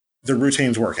the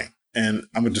routine's working. And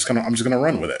I'm just gonna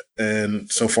run with it.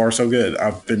 And so far so good.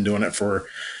 I've been doing it for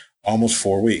almost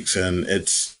 4 weeks and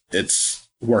it's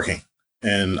working.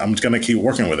 And I'm just gonna keep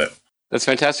working with it. That's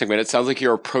fantastic, man. It sounds like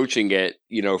you're approaching it,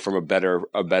 from a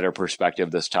better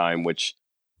perspective this time, which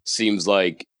seems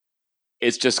like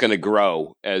it's just going to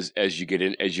grow as you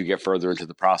get further into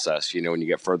the process, when you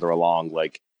get further along,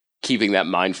 like keeping that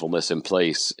mindfulness in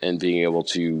place and being able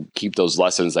to keep those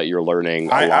lessons that you're learning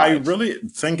alive. I really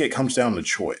think it comes down to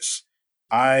choice.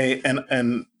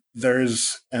 And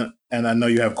there's and I know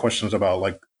you have questions about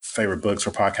like favorite books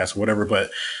or podcasts or whatever,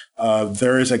 but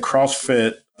there is a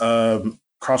CrossFit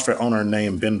owner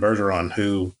named Ben Bergeron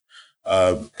who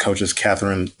coaches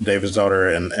Catherine David's daughter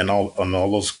and all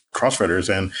those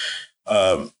CrossFitters, and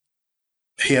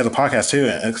he has a podcast too,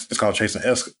 and it's called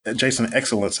Jason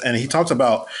Excellence, and he talks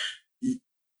about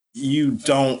you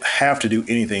don't have to do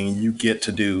anything; you get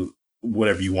to do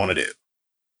whatever you want to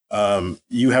do.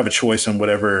 You have a choice in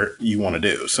whatever you want to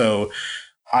do. So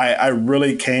I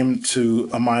really came to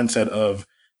a mindset of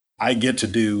I get to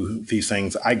do these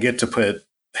things. I get to put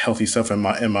healthy stuff in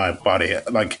my body.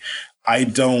 Like I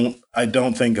don't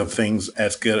think of things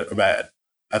as good or bad.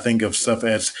 I think of stuff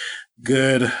as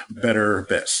good, better,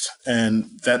 best, and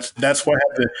that's what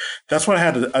I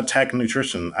had to attack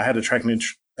nutrition. I had to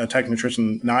attack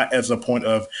nutrition not as a point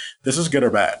of this is good or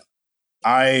bad.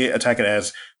 I attack it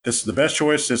as this is the best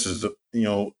choice. This is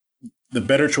the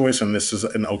better choice, and this is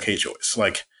an okay choice.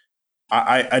 Like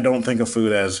I don't think of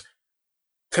food as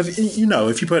because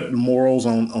if you put morals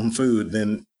on food,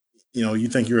 then you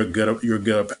think you're a good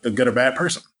or bad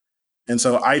person. And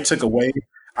so I took away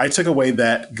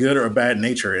that good or bad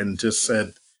nature and just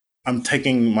said I'm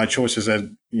taking my choices as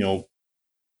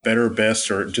better,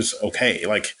 best, or just okay.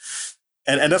 Like,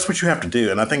 and that's what you have to do.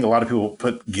 And I think a lot of people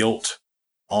put guilt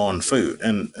on food,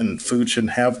 and food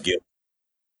shouldn't have guilt.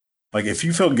 Like if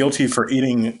you feel guilty for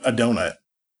eating a donut,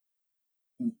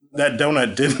 that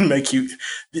donut didn't make you.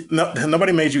 No,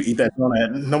 nobody made you eat that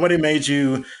donut. Nobody made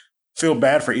you feel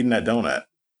bad for eating that donut.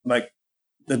 Like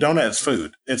the donut is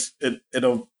food.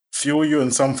 It'll fuel you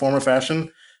in some form or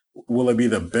fashion. Will it be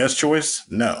the best choice?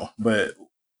 No, but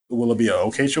will it be an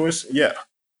okay choice? Yeah.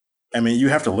 I mean, you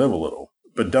have to live a little,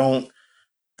 but don't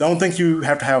think you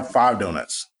have to have 5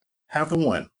 donuts. Have the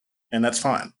one, and that's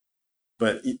fine.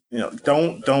 But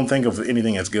don't think of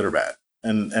anything as good or bad,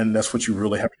 and that's what you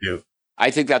really have to do. I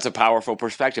think that's a powerful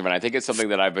perspective, and I think it's something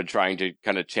that I've been trying to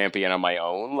kind of champion on my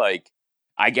own. Like,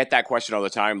 I get that question all the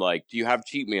time. Like, do you have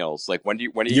cheat meals? Like, when are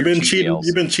You've your been cheat cheating. You've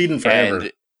meals? been cheating forever.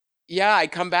 And yeah, I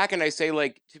come back and I say,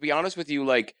 like, to be honest with you,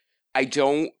 like, I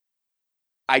don't,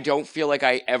 I don't feel like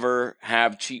I ever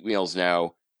have cheat meals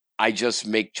now. I just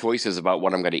make choices about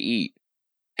what I'm going to eat.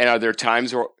 And are there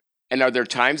times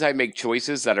I make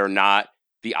choices that are not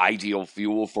the ideal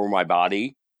fuel for my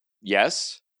body?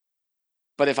 Yes.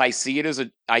 But if I see it as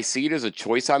a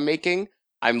choice I'm making,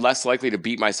 I'm less likely to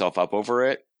beat myself up over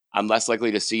it. I'm less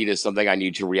likely to see it as something I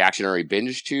need to reactionary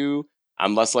binge to.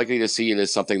 I'm less likely to see it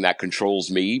as something that controls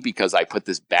me because I put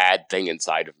this bad thing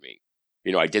inside of me.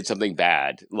 I did something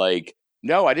bad. Like,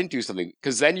 no, I didn't do something.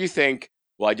 Because then you think,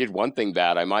 well, I did one thing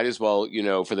bad. I might as well,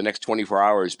 for the next 24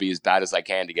 hours be as bad as I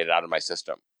can to get it out of my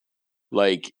system.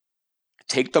 Like,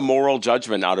 take the moral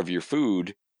judgment out of your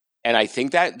food. And I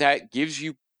think that gives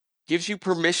you gives you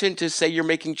permission to say you're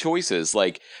making choices.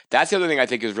 Like that's the other thing I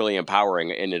think is really empowering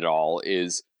in it all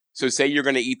is so say you're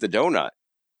going to eat the donut.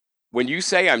 When you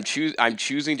say I'm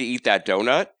choosing to eat that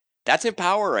donut, that's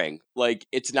empowering. Like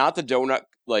it's not the donut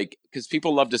like cuz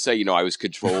people love to say, I was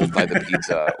controlled by the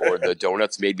pizza or the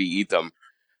donuts made me eat them.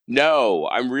 No,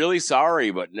 I'm really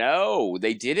sorry, but no,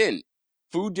 they didn't.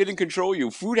 Food didn't control you.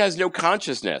 Food has no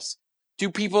consciousness.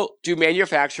 Do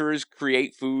manufacturers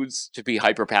create foods to be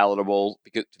hyper palatable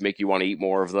because to make you want to eat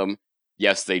more of them?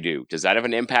 Yes, they do. Does that have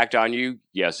an impact on you?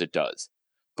 Yes, it does.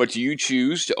 But do you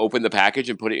choose to open the package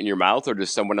and put it in your mouth, or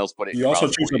does someone else put it in You your also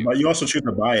mouth choose for to you? buy. You also choose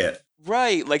to buy it.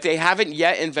 Right, like they haven't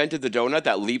yet invented the donut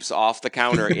that leaps off the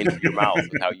counter into your mouth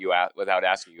without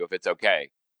asking you if it's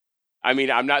okay. I mean,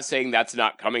 I'm not saying that's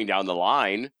not coming down the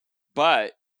line,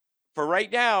 but for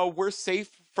right now, we're safe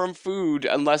from food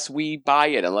unless we buy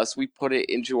it, unless we put it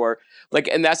into our like.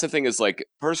 And that's the thing is like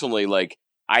personally, like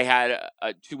I had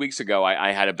 2 weeks ago,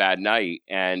 I had a bad night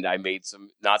and I made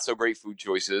some not so great food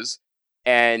choices.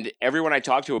 And everyone I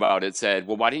talked to about it said,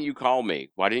 "Well, why didn't you call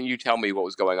me? Why didn't you tell me what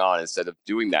was going on instead of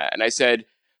doing that?" And I said,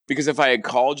 "Because if I had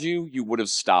called you, you would have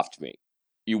stopped me.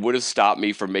 You would have stopped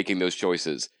me from making those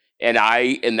choices." And I,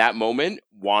 in that moment,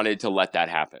 wanted to let that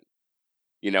happen.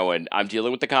 And I'm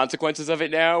dealing with the consequences of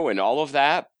it now and all of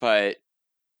that. But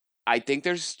I think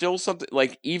there's still something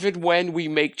like even when we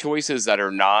make choices that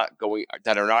are not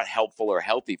helpful or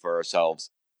healthy for ourselves,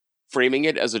 framing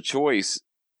it as a choice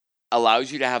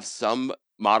allows you to have some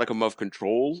modicum of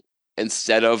control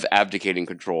instead of abdicating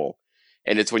control.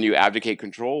 And it's when you abdicate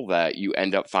control that you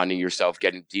end up finding yourself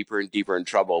getting deeper and deeper in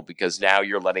trouble because now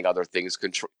you're letting other things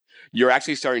control. You're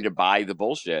actually starting to buy the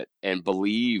bullshit and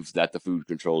believe that the food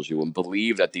controls you and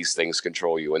believe that these things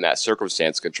control you and that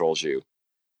circumstance controls you.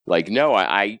 Like, no,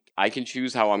 I can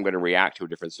choose how I'm going to react to a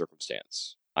different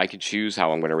circumstance. I can choose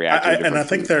how I'm going to react to a And different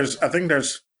food. I think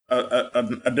there's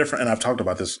a different. And I've talked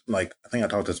about this. Like I think I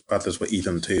about this with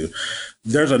Ethan too.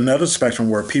 There's another spectrum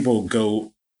where people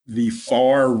go the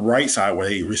far right side where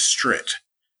they restrict,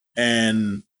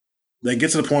 and they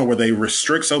get to the point where they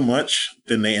restrict so much,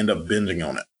 then they end up binging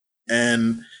on it.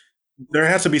 And there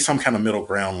has to be some kind of middle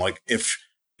ground. Like if,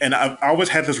 and I've always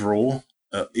had this rule,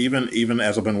 even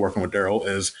as I've been working with Daryl,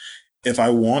 is if I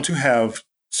want to have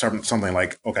something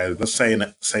like, okay, let's say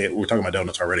we're talking about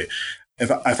donuts already.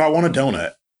 If I want a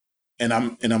donut and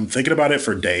I'm thinking about it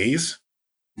for days,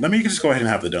 let me just go ahead and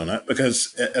have the donut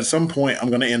because at some point I'm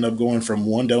going to end up going from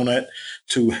one donut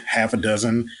to half a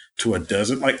dozen to a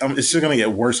dozen. Like it's just going to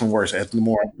get worse and worse as the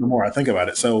more I think about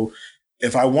it. So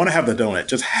if I want to have the donut,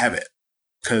 just have it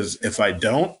because if I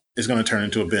don't, it's going to turn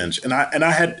into a binge. And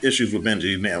I had issues with binge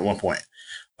eating at one point.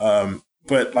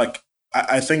 But like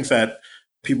I think that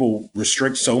people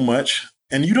restrict so much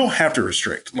and you don't have to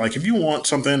restrict. Like if you want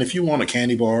something, if you want a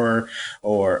candy bar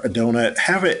or a donut,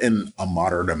 have it in a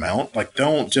moderate amount. Like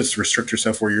don't just restrict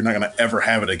yourself where you're not going to ever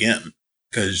have it again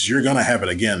because you're going to have it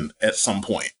again at some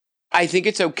point. I think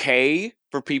it's okay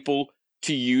for people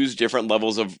to use different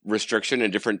levels of restriction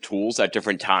and different tools at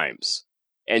different times.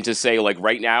 And to say like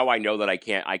right now I know that I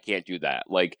can't do that.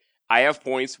 Like I have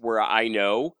points where I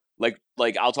know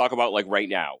like I'll talk about like right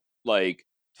now. Like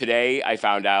today I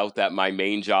found out that my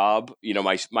main job,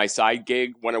 my side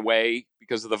gig went away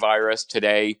because of the virus.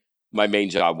 Today my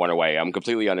main job went away. I'm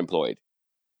completely unemployed.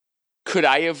 Could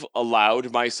I have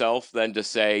allowed myself then to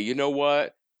say, you know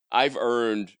what? I've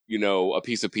earned, a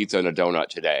piece of pizza and a donut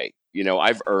today.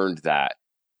 I've earned that.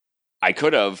 I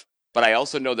could have, but I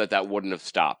also know that wouldn't have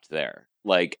stopped there.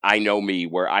 Like I know me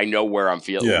where I know where I'm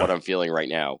feeling Yeah. what I'm feeling right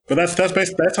now. But that's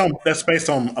based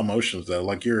on emotions though.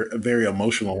 Like you're very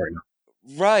emotional right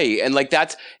now. Right. And like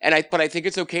but I think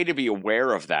it's okay to be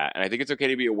aware of that. And I think it's okay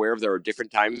to be aware of there are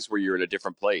different times where you're in a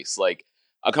different place. Like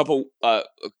a couple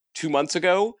 2 months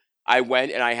ago, I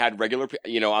went and I had I'm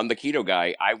the keto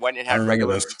guy. I went and I had remember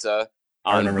regular this. pizza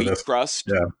I on remember wheat this. crust,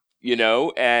 Yeah.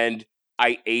 and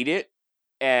I ate it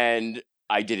and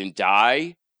I didn't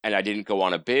die and I didn't go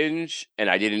on a binge and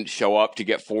I didn't show up to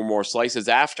get 4 more slices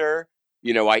after.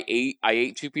 I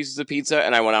ate 2 pieces of pizza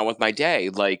and I went on with my day.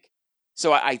 Like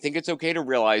so I think it's okay to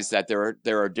realize that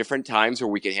there are different times where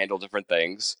we can handle different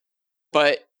things.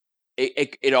 But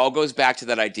it all goes back to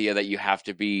that idea that you have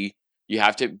to be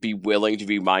willing to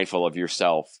be mindful of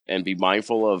yourself and be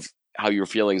mindful of how your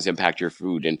feelings impact your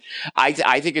food. And I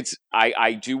think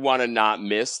I do want to not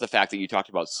miss the fact that you talked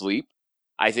about sleep.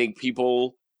 I think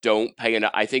people don't pay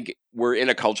enough. I think we're in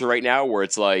a culture right now where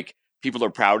it's like people are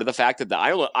proud of the fact that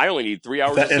I only need 3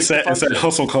 hours of It's sleep to that function.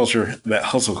 hustle culture. That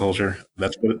hustle culture.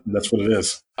 That's what it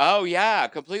is. Oh yeah,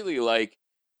 completely. Like,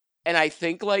 and I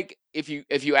think like if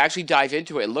you actually dive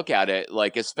into it and look at it,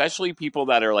 like especially people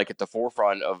that are like at the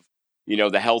forefront of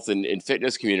the health and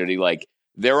fitness community, like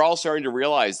they're all starting to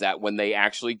realize that when they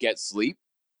actually get sleep,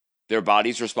 their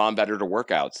bodies respond better to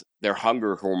workouts. Their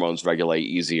hunger hormones regulate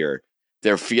easier.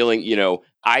 They're feeling,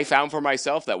 I found for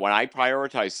myself that when I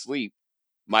prioritize sleep,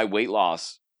 my weight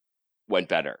loss went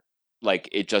better. Like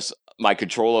it just, my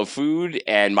control of food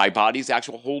and my body's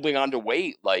actual holding on to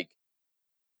weight, like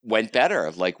went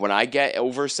better. Like when I get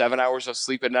over 7 hours of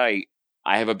sleep a night,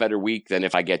 I have a better week than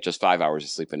if I get just 5 hours of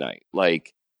sleep a night.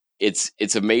 Like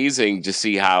it's amazing to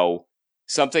see how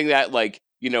something that like,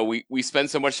 we spend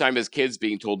so much time as kids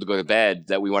being told to go to bed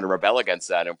that we want to rebel against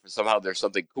that. And somehow there's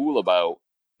something cool about,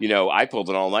 I pulled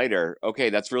an all-nighter.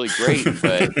 Okay, that's really great,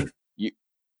 but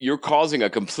you're causing a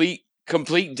complete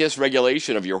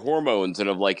dysregulation of your hormones and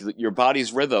of like your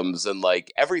body's rhythms and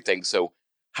like everything. So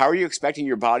how are you expecting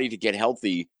your body to get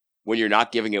healthy when you're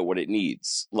not giving it what it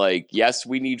needs? Like, yes,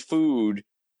 we need food,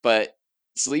 but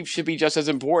sleep should be just as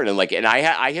important. And like, and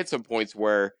I hit some points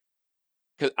where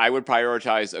I would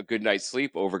prioritize a good night's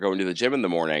sleep over going to the gym in the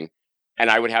morning, and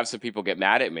I would have some people get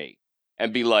mad at me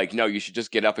and be like, "No, you should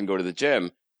just get up and go to the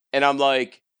gym." And I'm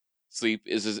like, sleep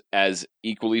is as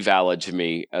equally valid to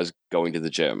me as going to the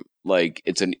gym. Like,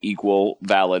 it's an equal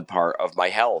valid part of my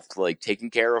health. Like, taking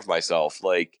care of myself.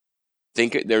 Like,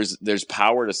 think there's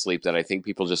power to sleep that I think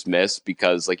people just miss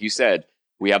because, like you said,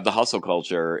 we have the hustle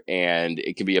culture, and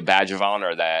it can be a badge of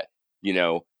honor that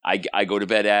I go to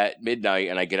bed at midnight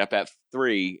and I get up at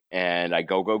 3 and I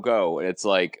go, and it's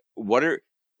like,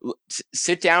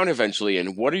 sit down eventually,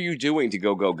 and what are you doing to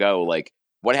go? Like,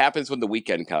 what happens when the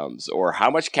weekend comes, or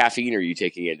how much caffeine are you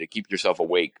taking in to keep yourself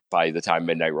awake by the time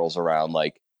midnight rolls around?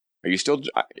 Like, are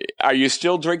you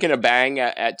still drinking a bang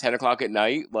at 10 o'clock at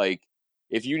night? Like,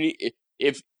 if you need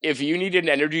if you need an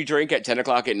energy drink at 10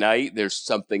 o'clock at night, there's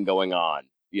something going on.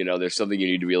 There's something you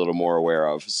need to be a little more aware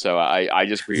of. So I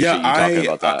just appreciate you talking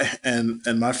about that.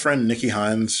 And my friend Nikki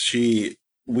Hines,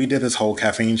 we did this whole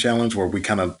caffeine challenge where we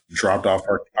kind of dropped off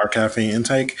our caffeine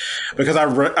intake because I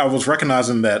was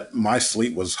recognizing that my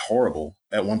sleep was horrible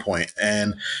at one point,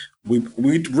 and we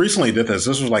recently did this.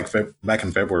 This was like back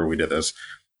in February we did this,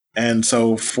 and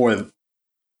so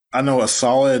I know a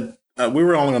solid we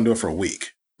were only going to do it for a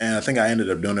week, and I think I ended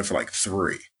up doing it for like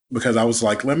 3 because I was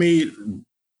like, let me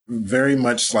very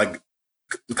much like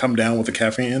come down with the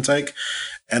caffeine intake,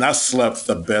 and I slept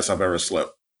the best I've ever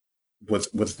slept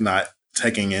with not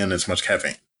taking in as much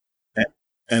caffeine.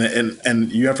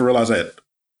 And you have to realize that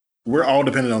we're all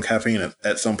dependent on caffeine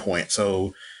at some point.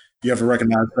 So you have to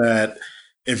recognize that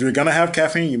if you're gonna have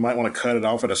caffeine, you might want to cut it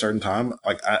off at a certain time.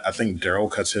 Like I think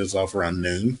Daryl cuts his off around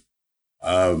noon.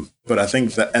 But I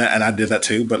think that, and I did that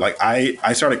too. But like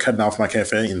I started cutting off my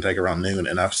caffeine intake around noon,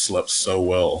 and I've slept so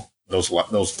well those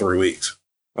 3 weeks.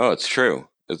 Oh, it's true.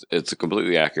 It's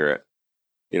completely accurate.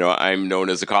 I'm known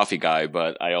as a coffee guy,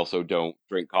 but I also don't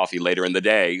drink coffee later in the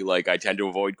day. Like, I tend to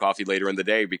avoid coffee later in the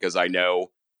day because I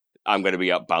know I'm going to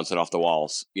be up bouncing off the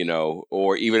walls,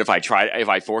 or even if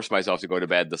I force myself to go to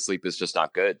bed, the sleep is just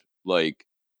not good. Like,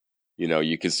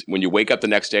 when you wake up the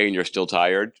next day and you're still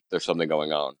tired, there's something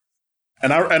going on.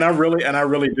 And I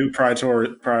really do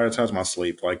prioritize my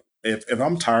sleep. Like if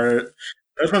I'm tired,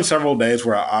 there's been several days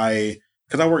where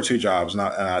because I work 2 jobs and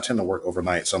I tend to work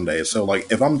overnight some days. So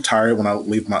like if I'm tired when I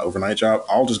leave my overnight job,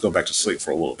 I'll just go back to sleep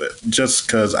for a little bit, just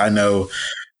because I know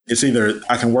it's either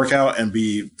I can work out and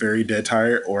be very dead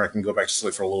tired, or I can go back to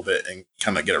sleep for a little bit and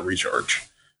kind of get a recharge.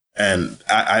 And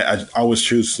I always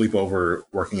choose sleep over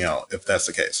working out if that's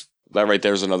the case. That right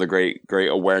there's another great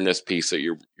awareness piece that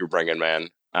you're bringing, man.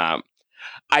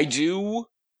 I do.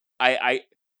 I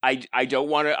don't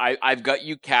want to. I've got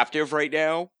you captive right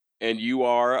now, and you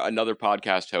are another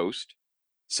podcast host.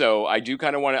 So I do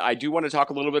kind of want to. I do want to talk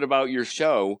a little bit about your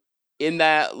show. In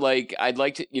that, like, I'd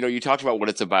like to. You talked about what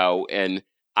it's about, and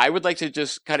I would like to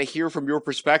just kind of hear from your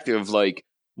perspective. Like,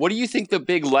 what do you think the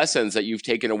big lessons that you've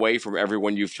taken away from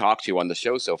everyone you've talked to on the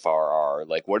show so far are?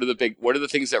 Like, what are the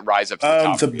things that rise up to the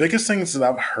top? The biggest things that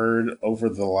I've heard over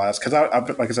the last, because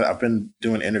like I said, I've been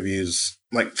doing interviews.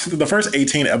 Like the first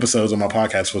 18 episodes of my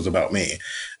podcast was about me,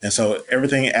 and so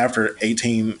everything after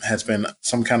 18 has been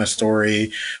some kind of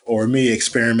story or me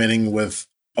experimenting with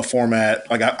a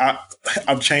format. Like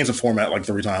I've changed the format like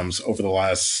 3 times over the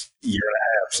last year and a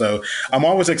half. So I'm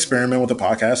always experimenting with the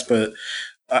podcast, but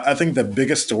I think the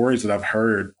biggest stories that I've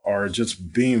heard are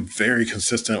just being very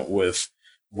consistent with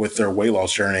their weight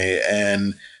loss journey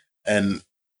and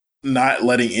not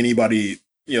letting anybody,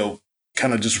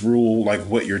 kind of just rule like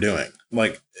what you're doing.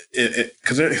 Like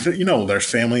because there's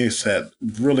families that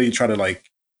really try to like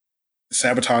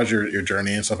sabotage your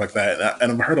journey and stuff like that.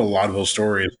 And I've heard a lot of those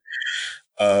stories.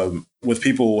 with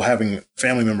people having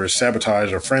family members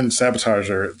sabotage or friends sabotage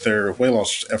their weight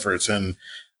loss efforts, and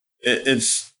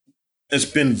it's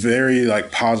been very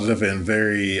like positive and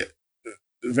very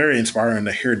inspiring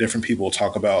to hear different people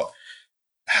talk about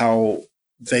how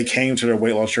they came to their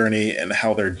weight loss journey and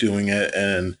how they're doing it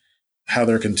and how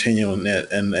they're continuing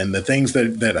it and the things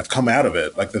that have come out of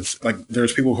it. Like that's like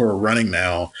there's people who are running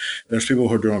now. There's people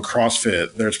who are doing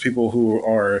CrossFit. There's people who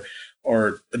are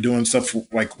doing stuff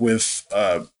like with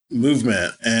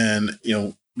movement, and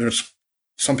there's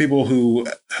some people who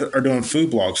are doing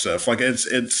food blog stuff. Like it's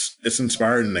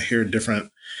inspiring to hear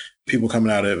different people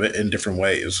coming out of it in different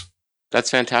ways. That's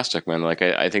fantastic, man. Like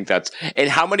I think that's. And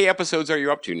how many episodes are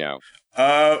you up to now?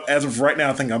 As of right now,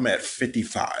 I think I'm at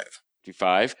 55.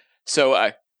 55.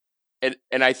 So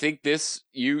and I think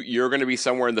you're going to be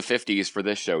somewhere in the 50s for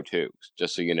this show too.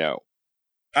 Just so you know.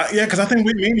 Yeah, because I think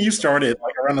me and you started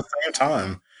like around the same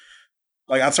time.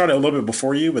 Like I started a little bit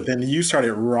before you, but then you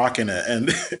started rocking it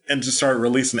and and just started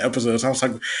releasing episodes. I was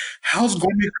like, how's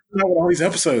Gordy coming out with all these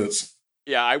episodes?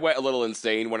 Yeah, I went a little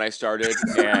insane when I started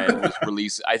and was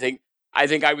released. I think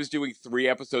I was doing 3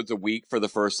 episodes a week for the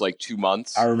first like 2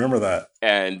 months. I remember that.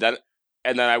 And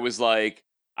then I was like,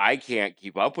 I can't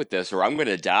keep up with this or I'm going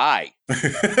to die.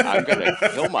 I'm going to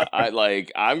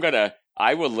kill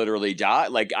I will literally die.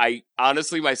 Like I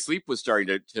honestly, my sleep was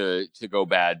starting to go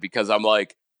bad because I'm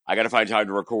like, I got to find time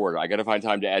to record. I got to find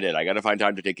time to edit. I got to find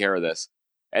time to take care of this.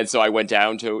 And so I went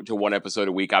down to 1 episode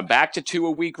a week. I'm back to 2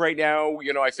 a week right now.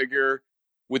 I figure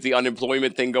with the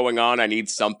unemployment thing going on, I need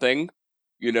something,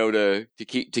 to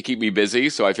keep me busy.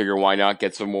 So I figure why not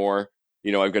get some more.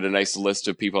 I've got a nice list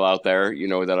of people out there,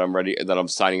 that I'm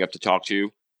signing up to talk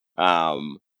to.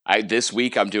 This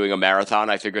week I'm doing a marathon.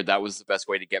 I figured that was the best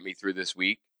way to get me through this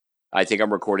week. I think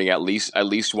I'm recording at least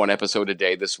 1 episode a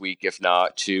day this week, if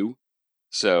not 2.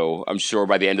 So I'm sure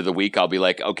by the end of the week, I'll be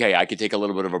like, okay, I could take a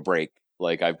little bit of a break.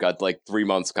 Like I've got like 3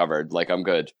 months covered. Like I'm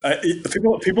good.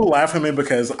 People laugh at me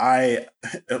because and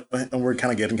we're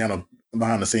kind of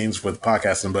behind the scenes with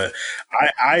podcasting, but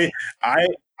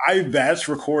I batch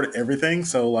record everything.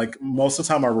 So like most of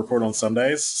the time I record on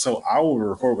Sundays. So I will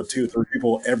record with 2-3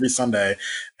 people every Sunday.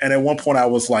 And at one point I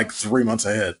was like 3 months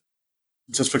ahead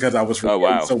just because I was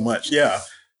recording so much. Yeah.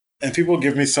 And people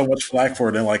give me so much flack for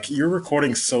it. And like, you're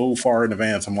recording so far in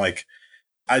advance. I'm like,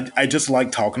 I just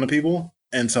like talking to people.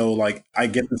 And so like I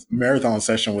get this marathon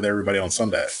session with everybody on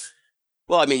Sunday.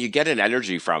 Well, I mean, you get an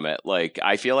energy from it. Like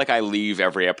I feel like I leave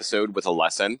every episode with a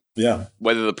lesson. Yeah.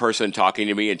 Whether the person talking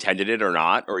to me intended it or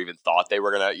not, or even thought they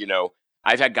were going to,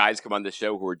 I've had guys come on the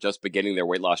show who are just beginning their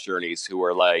weight loss journeys who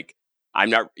are like,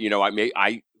 I'm not,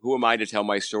 who am I to tell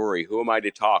my story? Who am I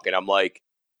to talk? And I'm like,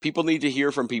 people need to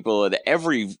hear from people at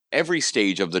every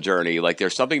stage of the journey. Like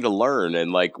there's something to learn.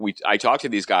 And like I talk to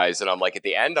these guys and I'm like, at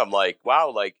the end, I'm like,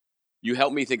 wow, like you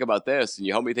helped me think about this and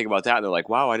you helped me think about that. And they're like,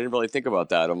 wow, I didn't really think about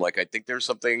that. I'm like, I think there's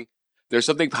something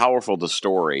powerful to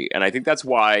story. And I think that's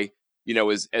why,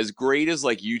 as great as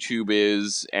like YouTube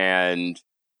is and,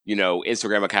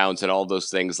 Instagram accounts and all those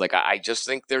things, like I just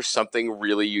think there's something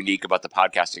really unique about the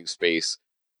podcasting space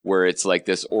where it's like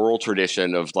this oral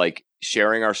tradition of like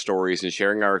sharing our stories and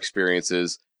sharing our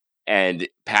experiences and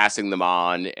passing them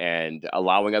on and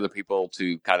allowing other people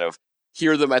to kind of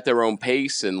hear them at their own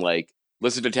pace and like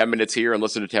listen to 10 minutes here and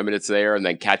listen to 10 minutes there and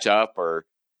then catch up. Or,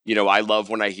 I love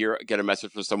when I get a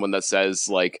message from someone that says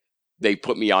like they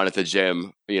put me on at the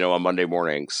gym, on Monday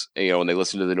mornings, and they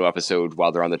listen to the new episode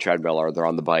while they're on the treadmill or they're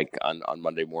on the bike on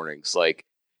Monday mornings. Like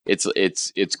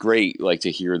it's great, like to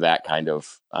hear that kind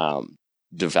of,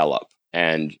 develop.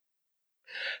 And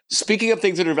speaking of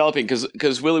things that are developing,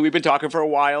 because Willie, we've been talking for a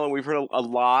while and we've heard a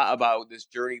lot about this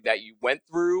journey that you went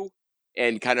through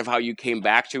and kind of how you came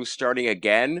back to starting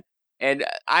again. And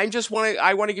I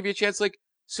want to give you a chance. Like,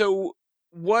 so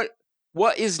what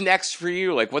is next for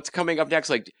you? Like, what's coming up next?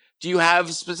 Like, do you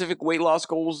have specific weight loss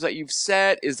goals that you've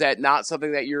set? Is that not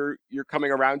something that you're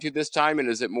coming around to this time? And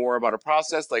is it more about a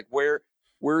process? Like, where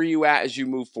are you at as you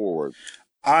move forward?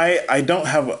 I don't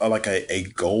have a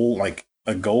goal, like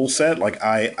a goal set. Like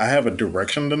I have a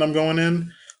direction that I'm going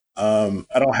in. I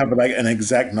don't have like an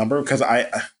exact number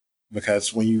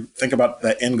because when you think about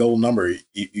that end goal number,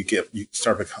 you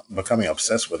start becoming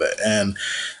obsessed with it. And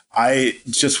I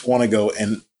just want to go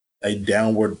in a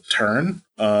downward turn.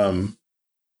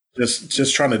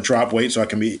 Just trying to drop weight so I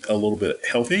can be a little bit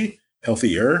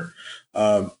healthier.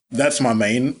 That's my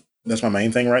main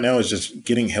thing right now, is just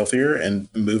getting healthier and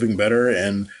moving better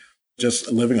and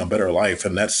just living a better life.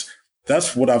 And that's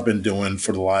what I've been doing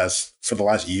for the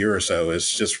last year or so,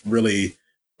 is just really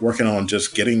working on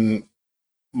just getting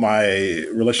my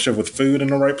relationship with food in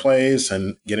the right place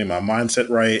and getting my mindset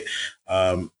right.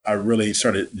 I really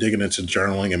started digging into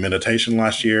journaling and meditation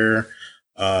last year.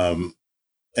 Um,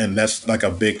 and that's like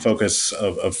a big focus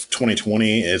of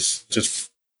 2020 is just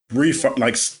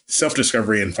like self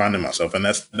discovery and finding myself. And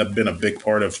that's been a big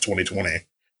part of 2020.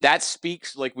 That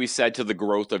speaks, like we said, to the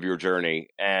growth of your journey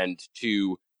and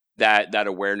to that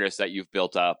awareness that you've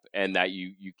built up and that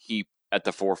you keep at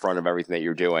the forefront of everything that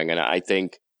you're doing. And I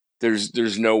think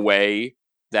there's no way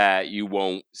that you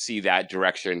won't see that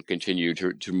direction continue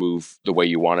to move the way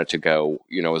you want it to go,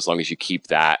 as long as you keep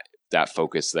that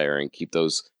focus there and keep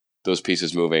those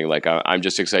pieces moving. Like I'm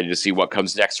just excited to see what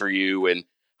comes next for you and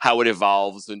how it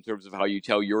evolves in terms of how you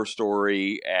tell your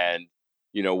story and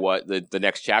what the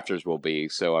next chapters will be.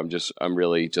 So I'm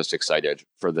really just excited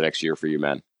for the next year for you,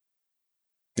 man.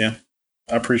 Yeah,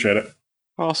 I appreciate it.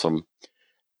 Awesome.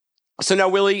 So now,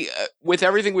 Willie, with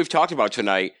everything we've talked about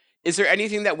tonight, is there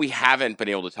anything that we haven't been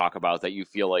able to talk about that you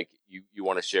feel like you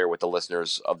want to share with the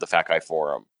listeners of the Fat Guy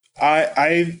Forum?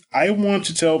 I want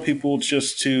to tell people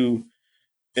just to,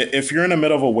 if you're in the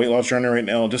middle of a weight loss journey right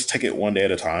now, just take it one day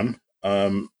at a time.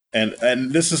 And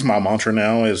this is my mantra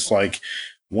now is like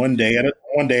one day at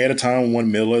a time,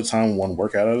 one meal at a time, one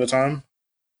workout at a time.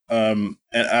 And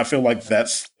I feel like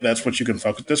that's what you can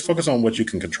focus. Just focus on what you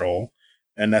can control,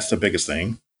 and that's the biggest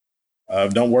thing.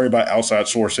 Don't worry about outside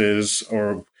sources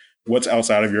or what's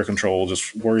outside of your control.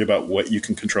 Just worry about what you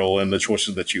can control and the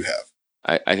choices that you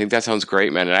have. I think that sounds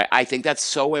great, man. And I think that's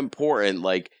so important.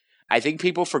 Like, I think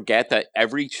people forget that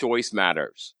every choice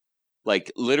matters.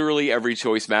 Like, literally every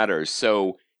choice matters.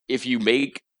 So if you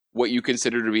make what you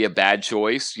consider to be a bad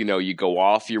choice, you go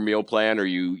off your meal plan or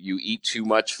you eat too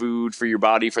much food for your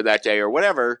body for that day or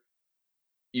whatever,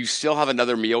 you still have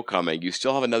another meal coming. You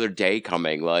still have another day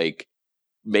coming. Like,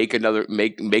 make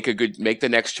the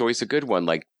next choice a good one.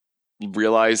 Like,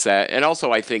 realize that. And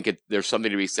also I think there's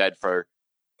something to be said for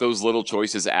those little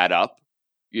choices add up,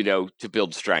 to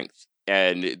build strength.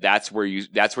 And that's where you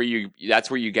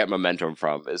get momentum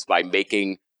from, is by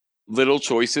making little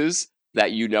choices that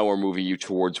are moving you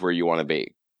towards where you want to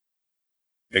be.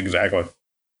 Exactly.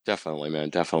 Definitely, man.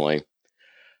 Definitely.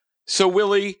 So,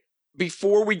 Willie,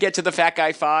 before we get to the Fat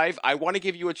Guy 5, I want to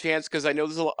give you a chance, because I know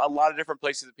there's a lot of different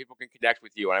places that people can connect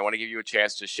with you, and I want to give you a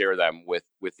chance to share them with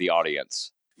the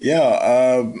audience.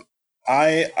 Yeah.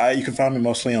 I you can find me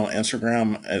mostly on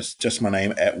Instagram. It's just my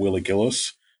name at Willie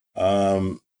Gillis.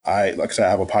 Like I said, I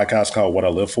have a podcast called What I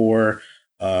Live For.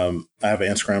 I have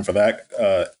an Instagram for that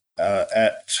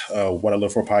at What I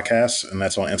Live For podcast, and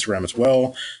that's on Instagram as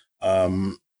well.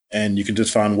 And you can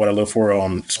just find What I Live For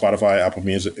on Spotify, Apple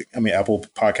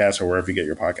Podcasts, or wherever you get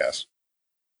your podcasts.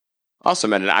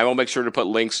 Awesome, and I will make sure to put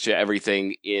links to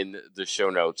everything in the show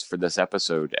notes for this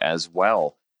episode as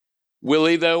well.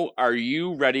 Willie, though, are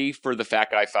you ready for the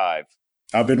Fat Guy 5?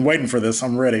 I've been waiting for this.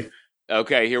 I'm ready.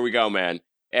 Okay, here we go, man.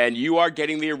 And you are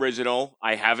getting the original.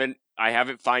 I haven't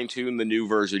fine-tuned the new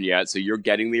version yet, so you're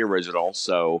getting the original.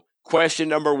 So, question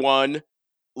number 1,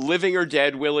 living or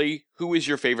dead, Willie, who is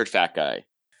your favorite fat guy?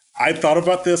 I thought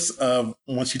about this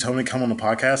once you told me to come on the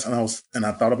podcast, and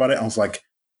I thought about it. I was like,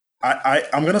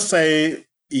 I'm gonna say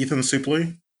Ethan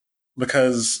Suplee,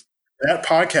 because that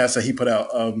podcast that he put out,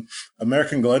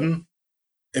 American Glutton.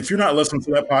 If you're not listening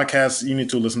to that podcast, you need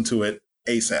to listen to it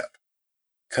ASAP,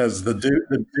 because the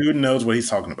dude knows what he's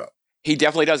talking about. He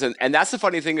definitely doesn't. And that's the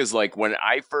funny thing is, like, when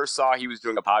I first saw he was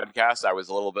doing a podcast, I was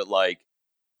a little bit like,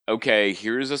 okay,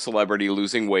 here's a celebrity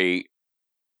losing weight.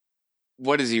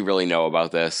 What does he really know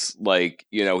about this? Like,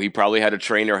 he probably had a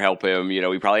trainer help him. He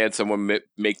probably had someone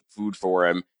make food for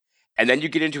him. And then you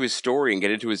get into his story and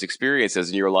get into his experiences,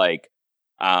 and you're like,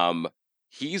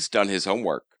 he's done his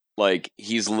homework. Like,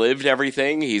 he's lived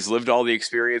everything. He's lived all the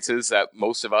experiences that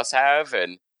most of us have.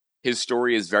 And his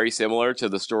story is very similar to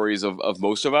the stories of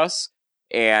most of us.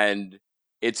 And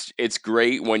it's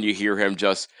great when you hear him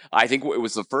I think it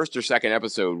was the first or second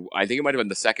episode. I think it might have been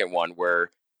the second one,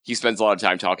 where he spends a lot of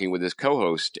time talking with his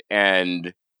co-host,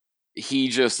 and he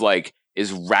just like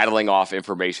is rattling off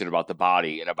information about the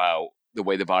body and about the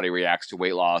way the body reacts to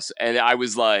weight loss. And I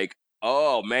was like,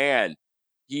 oh man,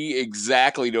 he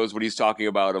exactly knows what he's talking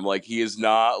about. I'm like, he is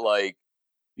not like,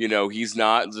 he's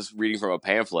not just reading from a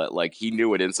pamphlet. Like, he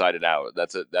knew it inside and out.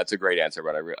 That's a great answer,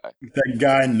 but that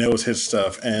guy knows his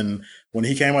stuff. And when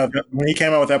he came out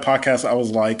with that podcast, I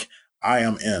was like, I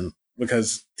am in,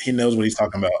 because he knows what he's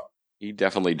talking about. He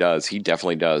definitely does. He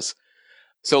definitely does.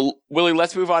 So, Willie,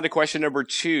 let's move on to question number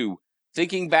 2.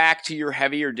 Thinking back to your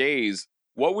heavier days,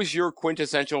 what was your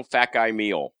quintessential fat guy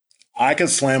meal? I could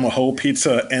slam a whole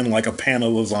pizza and like a pan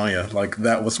of lasagna. Like,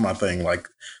 that was my thing. Like,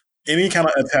 any kind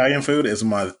of Italian food is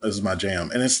my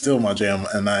jam, and it's still my jam.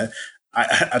 And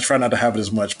I try not to have it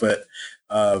as much, but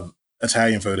uh,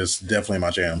 Italian food is definitely my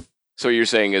jam. So what you're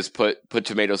saying is put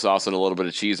tomato sauce and a little bit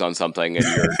of cheese on something, and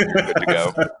you're good to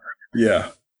go. Yeah.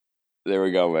 There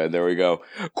we go, man. There we go.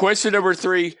 Question number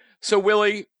 3. So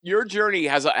Willie, your journey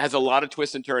has a lot of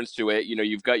twists and turns to it. You know,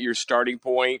 you've got your starting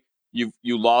point. You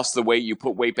lost the weight. You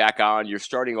put weight back on. You're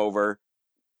starting over.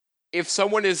 If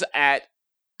someone is at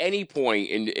any point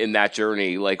in that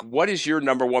journey, like, what is your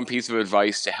number one piece of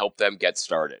advice to help them get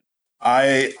started?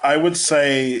 I would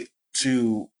say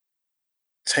to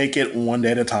take it one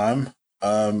day at a time.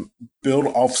 Build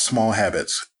off small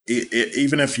habits.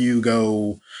 Even if you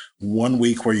go 1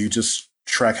 week where you just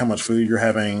track how much food you're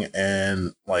having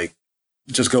and like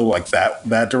just go like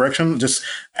that direction. Just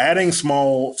adding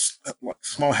small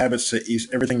habits to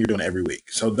everything you're doing every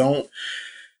week. So don't.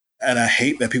 And I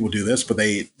hate that people do this, but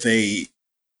they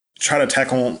try to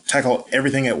tackle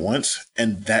everything at once,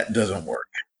 and that doesn't work.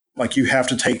 Like you have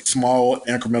to take small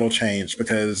incremental change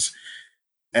because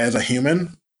as a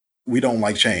human, we don't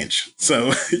like change.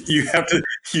 So you have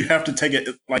to take it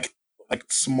like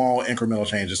small incremental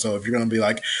changes. So if you're gonna be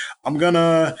like, I'm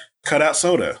gonna cut out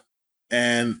soda,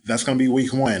 and that's gonna be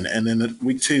week 1, and then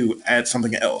week 2, add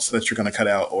something else that you're gonna cut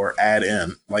out or add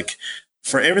in. Like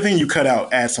for everything you cut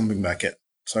out, add something back in.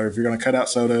 So if you're gonna cut out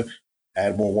soda,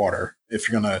 add more water. If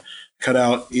you're gonna cut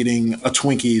out eating a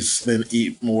Twinkies, then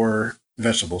eat more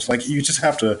vegetables. Like you just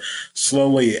have to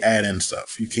slowly add in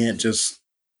stuff. You can't just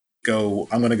go,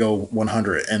 I'm going to go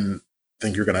 100 and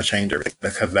think you're going to change everything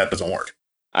because that doesn't work.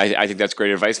 I think that's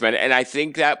great advice, man. And I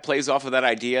think that plays off of that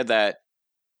idea that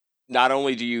not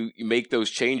only do you make those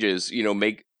changes, you know,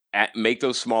 make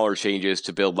those smaller changes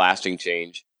to build lasting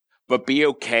change, but be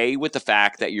okay with the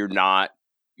fact that you're not,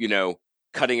 you know,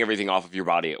 cutting everything off of your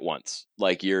body at once.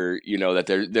 Like you know, that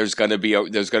there's going to be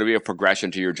a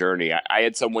progression to your journey. I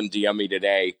had someone DM me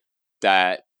today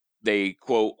that they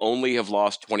quote only have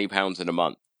lost 20 pounds in a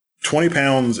month. 20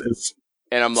 pounds is,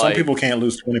 And I'm some like, people can't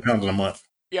lose 20 pounds in a month.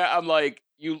 yeah, I'm like,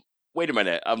 you wait a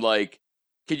minute. I'm like,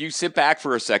 could you sit back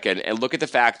for a second and look at the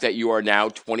fact that you are now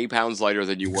 20 pounds lighter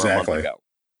than you were a month Exactly. ago?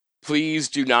 Please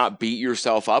do not beat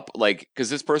yourself up. Like, because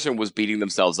this person was beating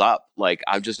themselves up. Like,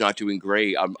 I'm just not doing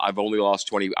great. I've only lost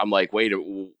 20. I'm like, wait,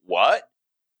 what?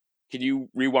 Can you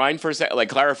rewind for a second? Like,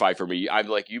 clarify for me. I'm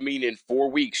like, you mean in 4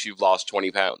 weeks you've lost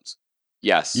 20 pounds? You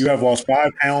Yes. have lost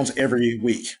 5 pounds every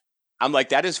week. I'm like,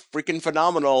 that is freaking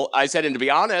phenomenal. I said, and to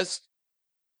be honest,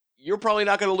 you're probably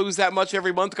not going to lose that much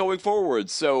every month going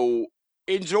forward. So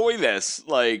enjoy this.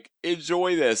 Like,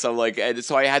 enjoy this. I'm like, and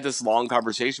so I had this long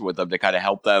conversation with them to kind of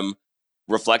help them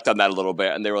reflect on that a little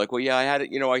bit. And they were like, well, yeah, I had it,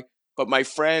 but my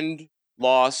friend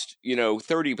lost,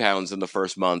 30 pounds in the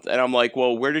first month. And I'm like,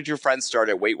 well, where did your friend start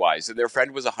at weight wise? And their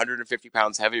friend was 150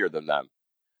 pounds heavier than them.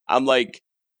 I'm like,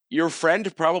 your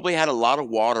friend probably had a lot of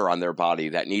water on their body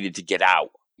that needed to get out.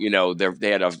 They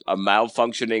had a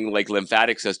malfunctioning like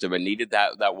lymphatic system and needed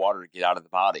that water to get out of the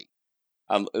body.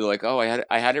 I'm like, oh,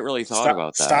 I hadn't really thought Stop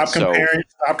about that. stop comparing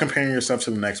stop comparing yourself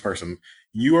to the next person.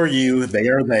 You are you, they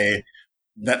are they.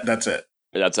 That's it.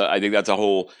 I think that's a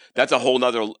whole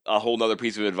nother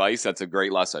piece of advice. That's a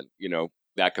great lesson.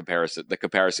 The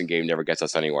comparison game never gets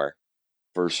us anywhere,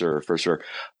 for sure, for sure.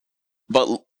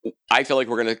 But I feel like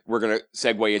we're gonna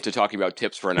segue into talking about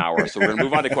tips for an hour. So we're gonna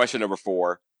move on to question number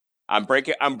 4. I'm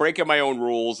breaking my own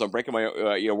rules. I'm breaking my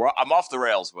I'm off the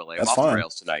rails, Willie. I'm That's off the fine.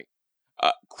 rails tonight.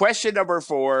 Question number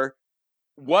 4: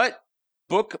 what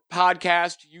book,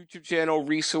 podcast, YouTube channel,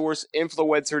 resource,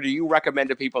 influencer do you recommend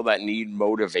to people that need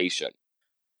motivation?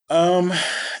 Um,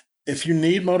 if you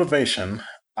need motivation,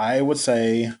 I would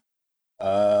say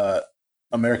uh,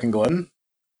 American Glutton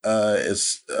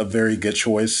is a very good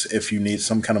choice if you need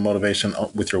some kind of motivation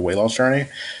with your weight loss journey.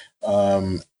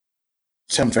 Um,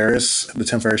 the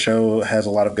Tim Ferriss Show has a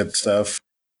lot of good stuff.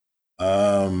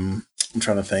 I'm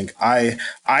trying to think. I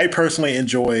personally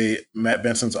enjoy Matt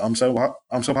Benson's UMSO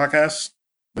podcast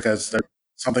because there's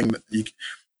something that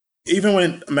even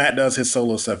when Matt does his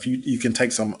solo stuff, you can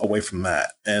take some away from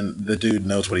that, and the dude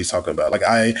knows what he's talking about. Like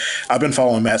I've been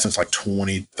following Matt since like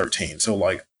 2013, so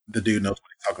like the dude knows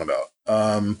what he's talking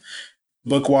about.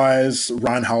 Book wise,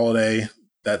 Ryan Holiday.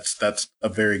 That's a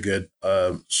very good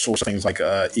source of things like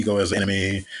Ego as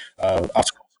Enemy,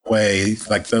 Obstacles Way,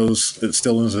 like those.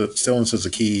 Stillness is a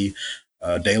key.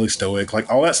 Daily Stoic,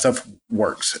 like all that stuff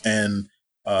works, and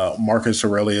Marcus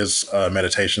Aurelius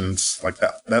meditations, like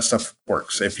that stuff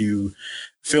works. If you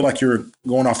feel like you're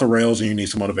going off the rails and you need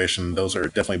some motivation, those are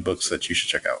definitely books that you should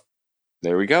check out.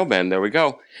 There we go, man. There we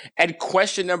go. And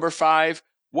question number 5: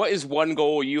 what is one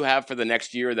goal you have for the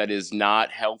next year that is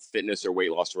not health, fitness, or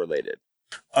weight loss related?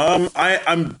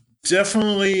 I'm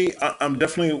definitely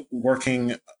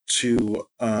working to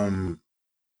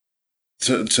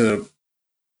to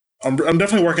I'm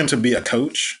definitely working to be a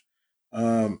coach.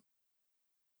 Um,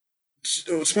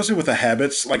 Especially with the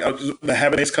habits, like the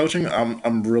habit based coaching,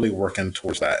 I'm really working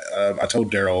towards that. I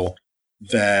told Daryl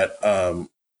that I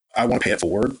want to pay it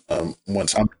forward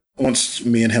once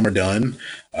me and him are done.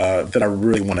 That I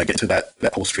really want to get to that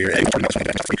whole sphere. Or just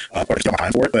get my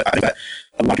time for it, but I think that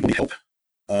a lot of people need help,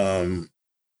 and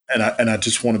I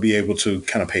just want to be able to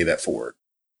kind of pay that forward.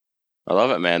 I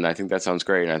love it, man. I think that sounds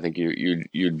great, and I think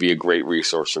you'd be a great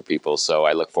resource for people. So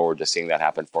I look forward to seeing that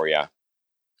happen for you.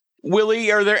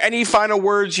 Willie, are there any final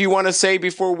words you want to say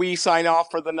before we sign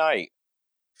off for the night?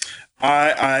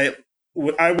 I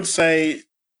would say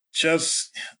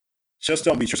just just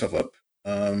don't beat yourself up.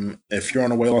 If you're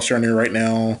on a weight loss journey right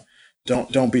now,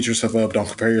 don't beat yourself up. Don't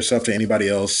compare yourself to anybody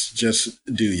else. Just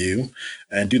do you,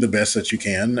 and do the best that you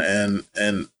can, and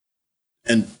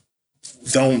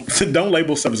don't don't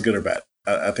label stuff as good or bad.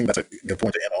 I think that's a good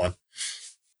point to end on.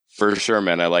 For sure,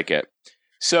 man. I like it.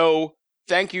 So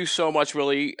thank you so much,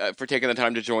 Willie, for taking the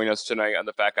time to join us tonight on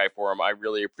the Fat Guy Forum. I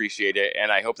really appreciate it. And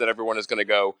I hope that everyone is going to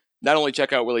go not only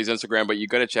check out Willie's Instagram, but you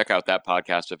got to check out that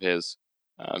podcast of his.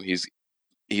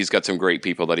 He's got some great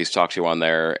people that he's talked to on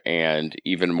there, and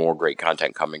even more great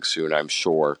content coming soon, I'm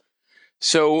sure.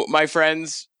 So, my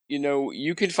friends,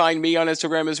 you can find me on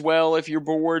Instagram as well if you're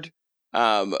bored.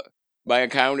 Um, my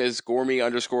account is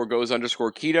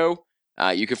gourmet_goes_keto.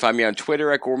 You can find me on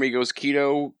Twitter at Gourmet Goes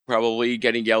Keto, probably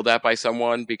getting yelled at by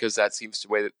someone because that seems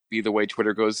to be the way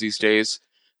Twitter goes these days.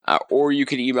 Or you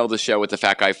can email the show at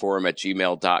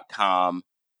thefatguyforum@gmail.com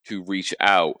to reach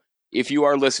out. If you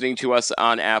are listening to us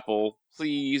on Apple,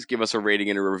 please give us a rating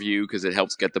and a review because it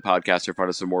helps get the podcast in front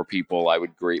of some more people. I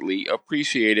would greatly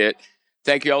appreciate it.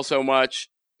 Thank you all so much.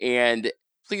 And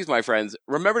please, my friends,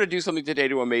 remember to do something today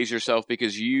to amaze yourself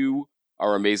because you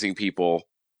are amazing people.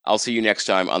 I'll see you next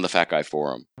time on the Fat Guy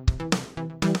Forum.